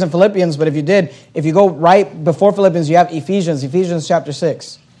kept your place in Philippians, but if you did, if you go right before Philippians, you have Ephesians chapter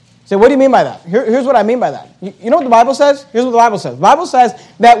 6. So what do you mean by that? Here's what I mean by that. You know what the Bible says? Here's what the Bible says. The Bible says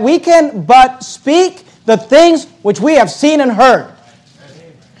that we can but speak the things which we have seen and heard.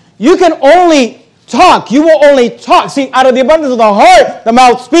 You can only talk. You will only talk. See, out of the abundance of the heart, the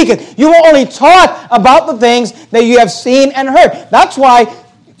mouth speaketh. You will only talk about the things that you have seen and heard. That's why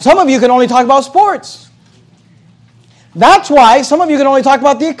some of you can only talk about sports. That's why some of you can only talk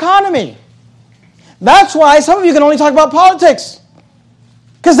about the economy. That's why some of you can only talk about politics.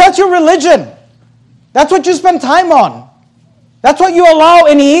 Because that's your religion. That's what you spend time on. That's what you allow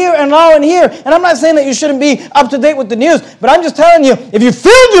in here and allow in here. And I'm not saying that you shouldn't be up to date with the news, but I'm just telling you, if you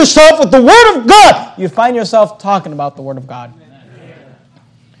filled yourself with the Word of God, you find yourself talking about the Word of God.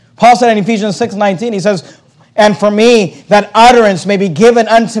 Paul said in Ephesians 6:19, he says, and for me, that utterance may be given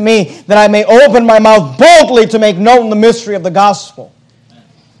unto me, that I may open my mouth boldly to make known the mystery of the gospel.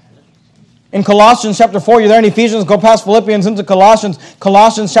 In Colossians chapter 4, you're there in Ephesians, go past Philippians into Colossians.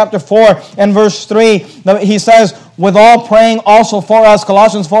 Colossians chapter 4 and verse 3, he says, with all praying also for us,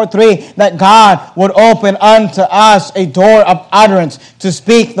 Colossians 4:3, that God would open unto us a door of utterance to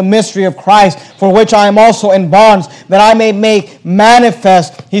speak the mystery of Christ, for which I am also in bonds, that I may make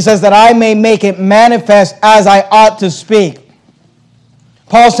manifest. He says that I may make it manifest as I ought to speak.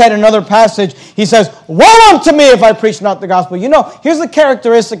 Paul said in another passage, he says, woe unto me if I preach not the gospel. You know, here's the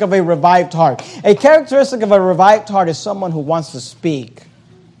characteristic of a revived heart. A characteristic of a revived heart is someone who wants to speak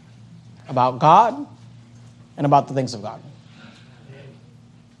about God and about the things of God.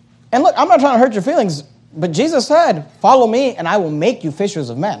 And look, I'm not trying to hurt your feelings, but Jesus said, follow me and I will make you fishers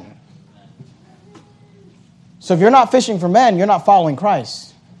of men. So if you're not fishing for men, you're not following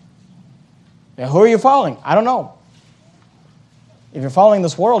Christ. Now, who are you following? I don't know. If you're following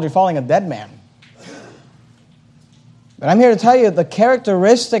this world, you're following a dead man. But I'm here to tell you the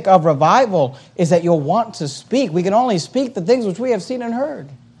characteristic of revival is that you'll want to speak. We can only speak the things which we have seen and heard.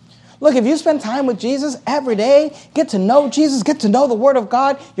 Look, if you spend time with Jesus every day, get to know Jesus, get to know the Word of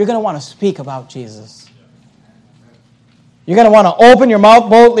God, you're going to want to speak about Jesus. You're going to want to open your mouth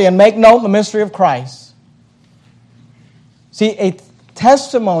boldly and make known the mystery of Christ. See, a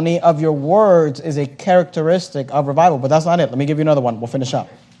testimony of your words is a characteristic of revival, but that's not it. Let me give you another one. We'll finish up.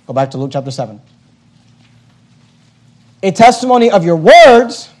 Go back to Luke chapter 7. A testimony of your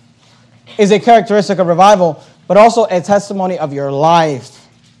words is a characteristic of revival, but also a testimony of your life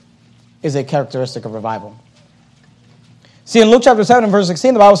is a characteristic of revival. See, in Luke chapter 7 and verse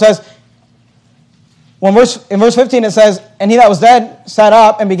 16, the Bible says, in verse 15 it says, and he that was dead sat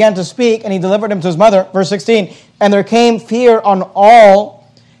up and began to speak, and he delivered him to his mother. Verse 16, and there came fear on all,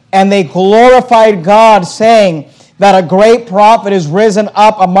 and they glorified God, saying that a great prophet is risen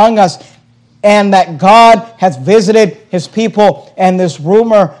up among us, and that God has visited his people. And this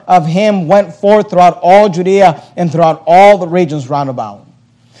rumor of him went forth throughout all Judea and throughout all the regions round about.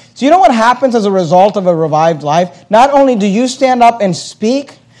 So you know what happens as a result of a revived life? Not only do you stand up and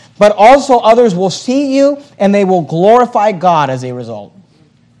speak, but also others will see you and they will glorify God as a result.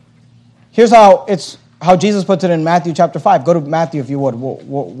 Here's how Jesus puts it in Matthew chapter 5. Go to Matthew if you would.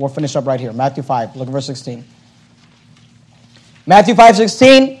 We'll finish up right here. Matthew 5. Look at verse 16. Matthew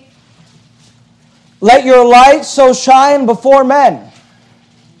 5:16. Let your light so shine before men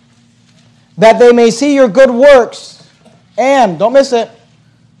that they may see your good works and, don't miss it,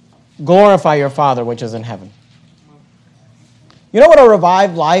 glorify your Father which is in heaven. You know what a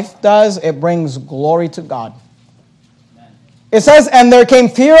revived life does? It brings glory to God. It says, and there came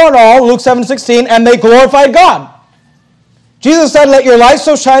fear on all, Luke 7:16, and they glorified God. Jesus said, let your light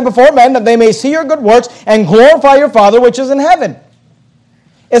so shine before men that they may see your good works and glorify your Father which is in heaven.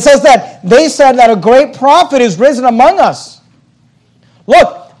 It says that they said that a great prophet is risen among us.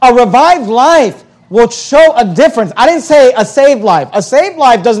 Look, a revived life will show a difference. I didn't say a saved life. A saved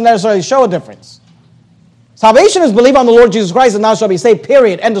life doesn't necessarily show a difference. Salvation is believe on the Lord Jesus Christ and thou shalt be saved,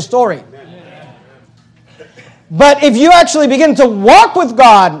 period. End of story. Amen. But if you actually begin to walk with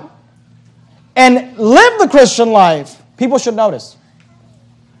God and live the Christian life, people should notice.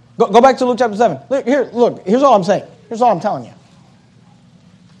 Go back to Luke chapter 7. Look, here's all I'm saying. Here's all I'm telling you.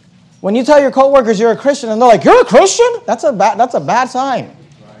 When you tell your coworkers you're a Christian and they're like, you're a Christian? That's a bad sign.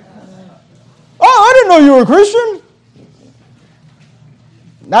 Oh, I didn't know you were a Christian.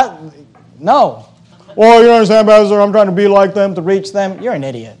 No. Well, you understand, Pastor, I'm trying to be like them, to reach them. You're an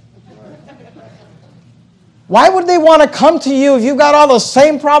idiot. Why would they want to come to you if you've got all the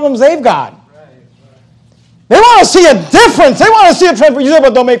same problems they've got? They want to see a difference. They want to see a transformation. You say,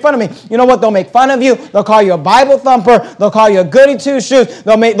 but they'll make fun of me. You know what? They'll make fun of you. They'll call you a Bible thumper. They'll call you a goody two-shoes.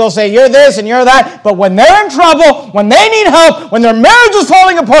 They'll say you're this and you're that. But when they're in trouble, when they need help, when their marriage is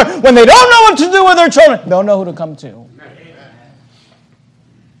falling apart, when they don't know what to do with their children, they'll know who to come to.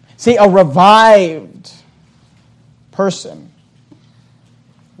 See, a revived person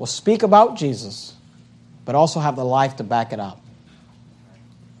will speak about Jesus, but also have the life to back it up.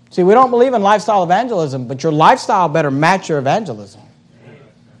 See, we don't believe in lifestyle evangelism, but your lifestyle better match your evangelism.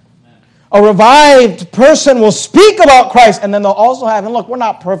 A revived person will speak about Christ, and then they'll also have, and look, we're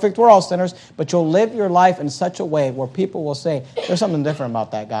not perfect, we're all sinners, but you'll live your life in such a way where people will say, there's something different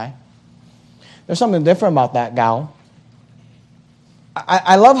about that guy. There's something different about that gal.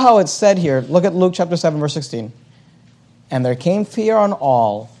 I love how it's said here. Look at Luke chapter 7, verse 16. And there came fear on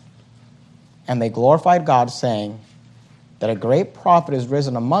all, and they glorified God, saying that a great prophet is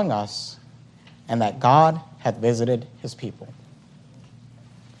risen among us, and that God hath visited his people.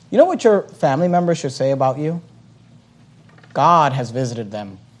 You know what your family members should say about you? God has visited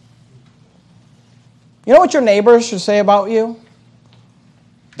them. You know what your neighbors should say about you?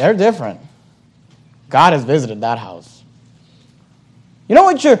 They're different. God has visited that house. You know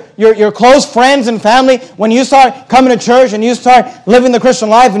what your close friends and family, when you start coming to church and you start living the Christian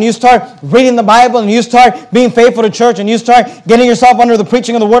life and you start reading the Bible and you start being faithful to church and you start getting yourself under the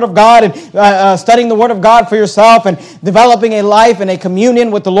preaching of the Word of God and studying the Word of God for yourself and developing a life and a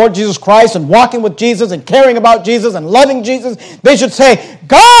communion with the Lord Jesus Christ and walking with Jesus and caring about Jesus and loving Jesus, they should say,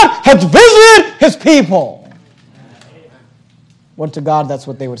 God has visited his people. What to God, that's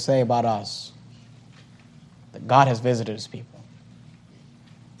what they would say about us. That God has visited his people.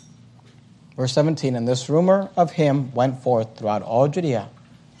 Verse 17, and this rumor of him went forth throughout all Judea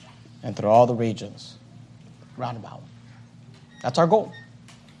and through all the regions round about. That's our goal.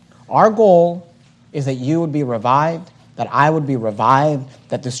 Our goal is that you would be revived, that I would be revived,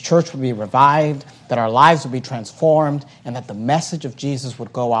 that this church would be revived, that our lives would be transformed, and that the message of Jesus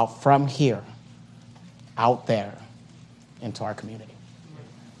would go out from here, out there, into our community.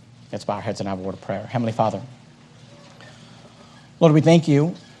 Let's bow our heads and have a word of prayer. Heavenly Father, Lord, we thank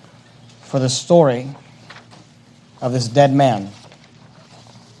you for the story of this dead man.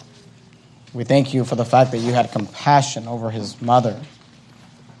 We thank you for the fact that you had compassion over his mother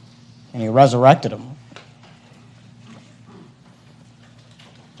and you resurrected him.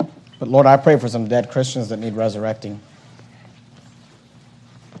 But Lord, I pray for some dead Christians that need resurrecting.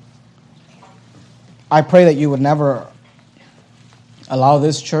 I pray that you would never allow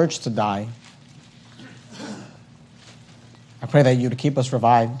this church to die. I pray that you would keep us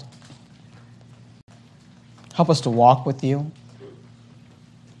revived. Help us to walk with you.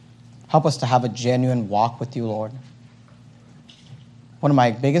 Help us to have a genuine walk with you, Lord. One of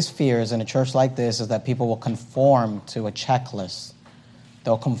my biggest fears in a church like this is that people will conform to a checklist.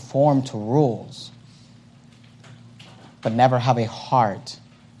 They'll conform to rules. but never have a heart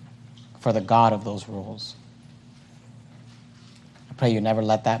for the God of those rules. I pray you never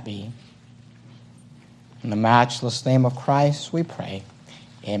let that be. In the matchless name of Christ, we pray.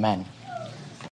 Amen.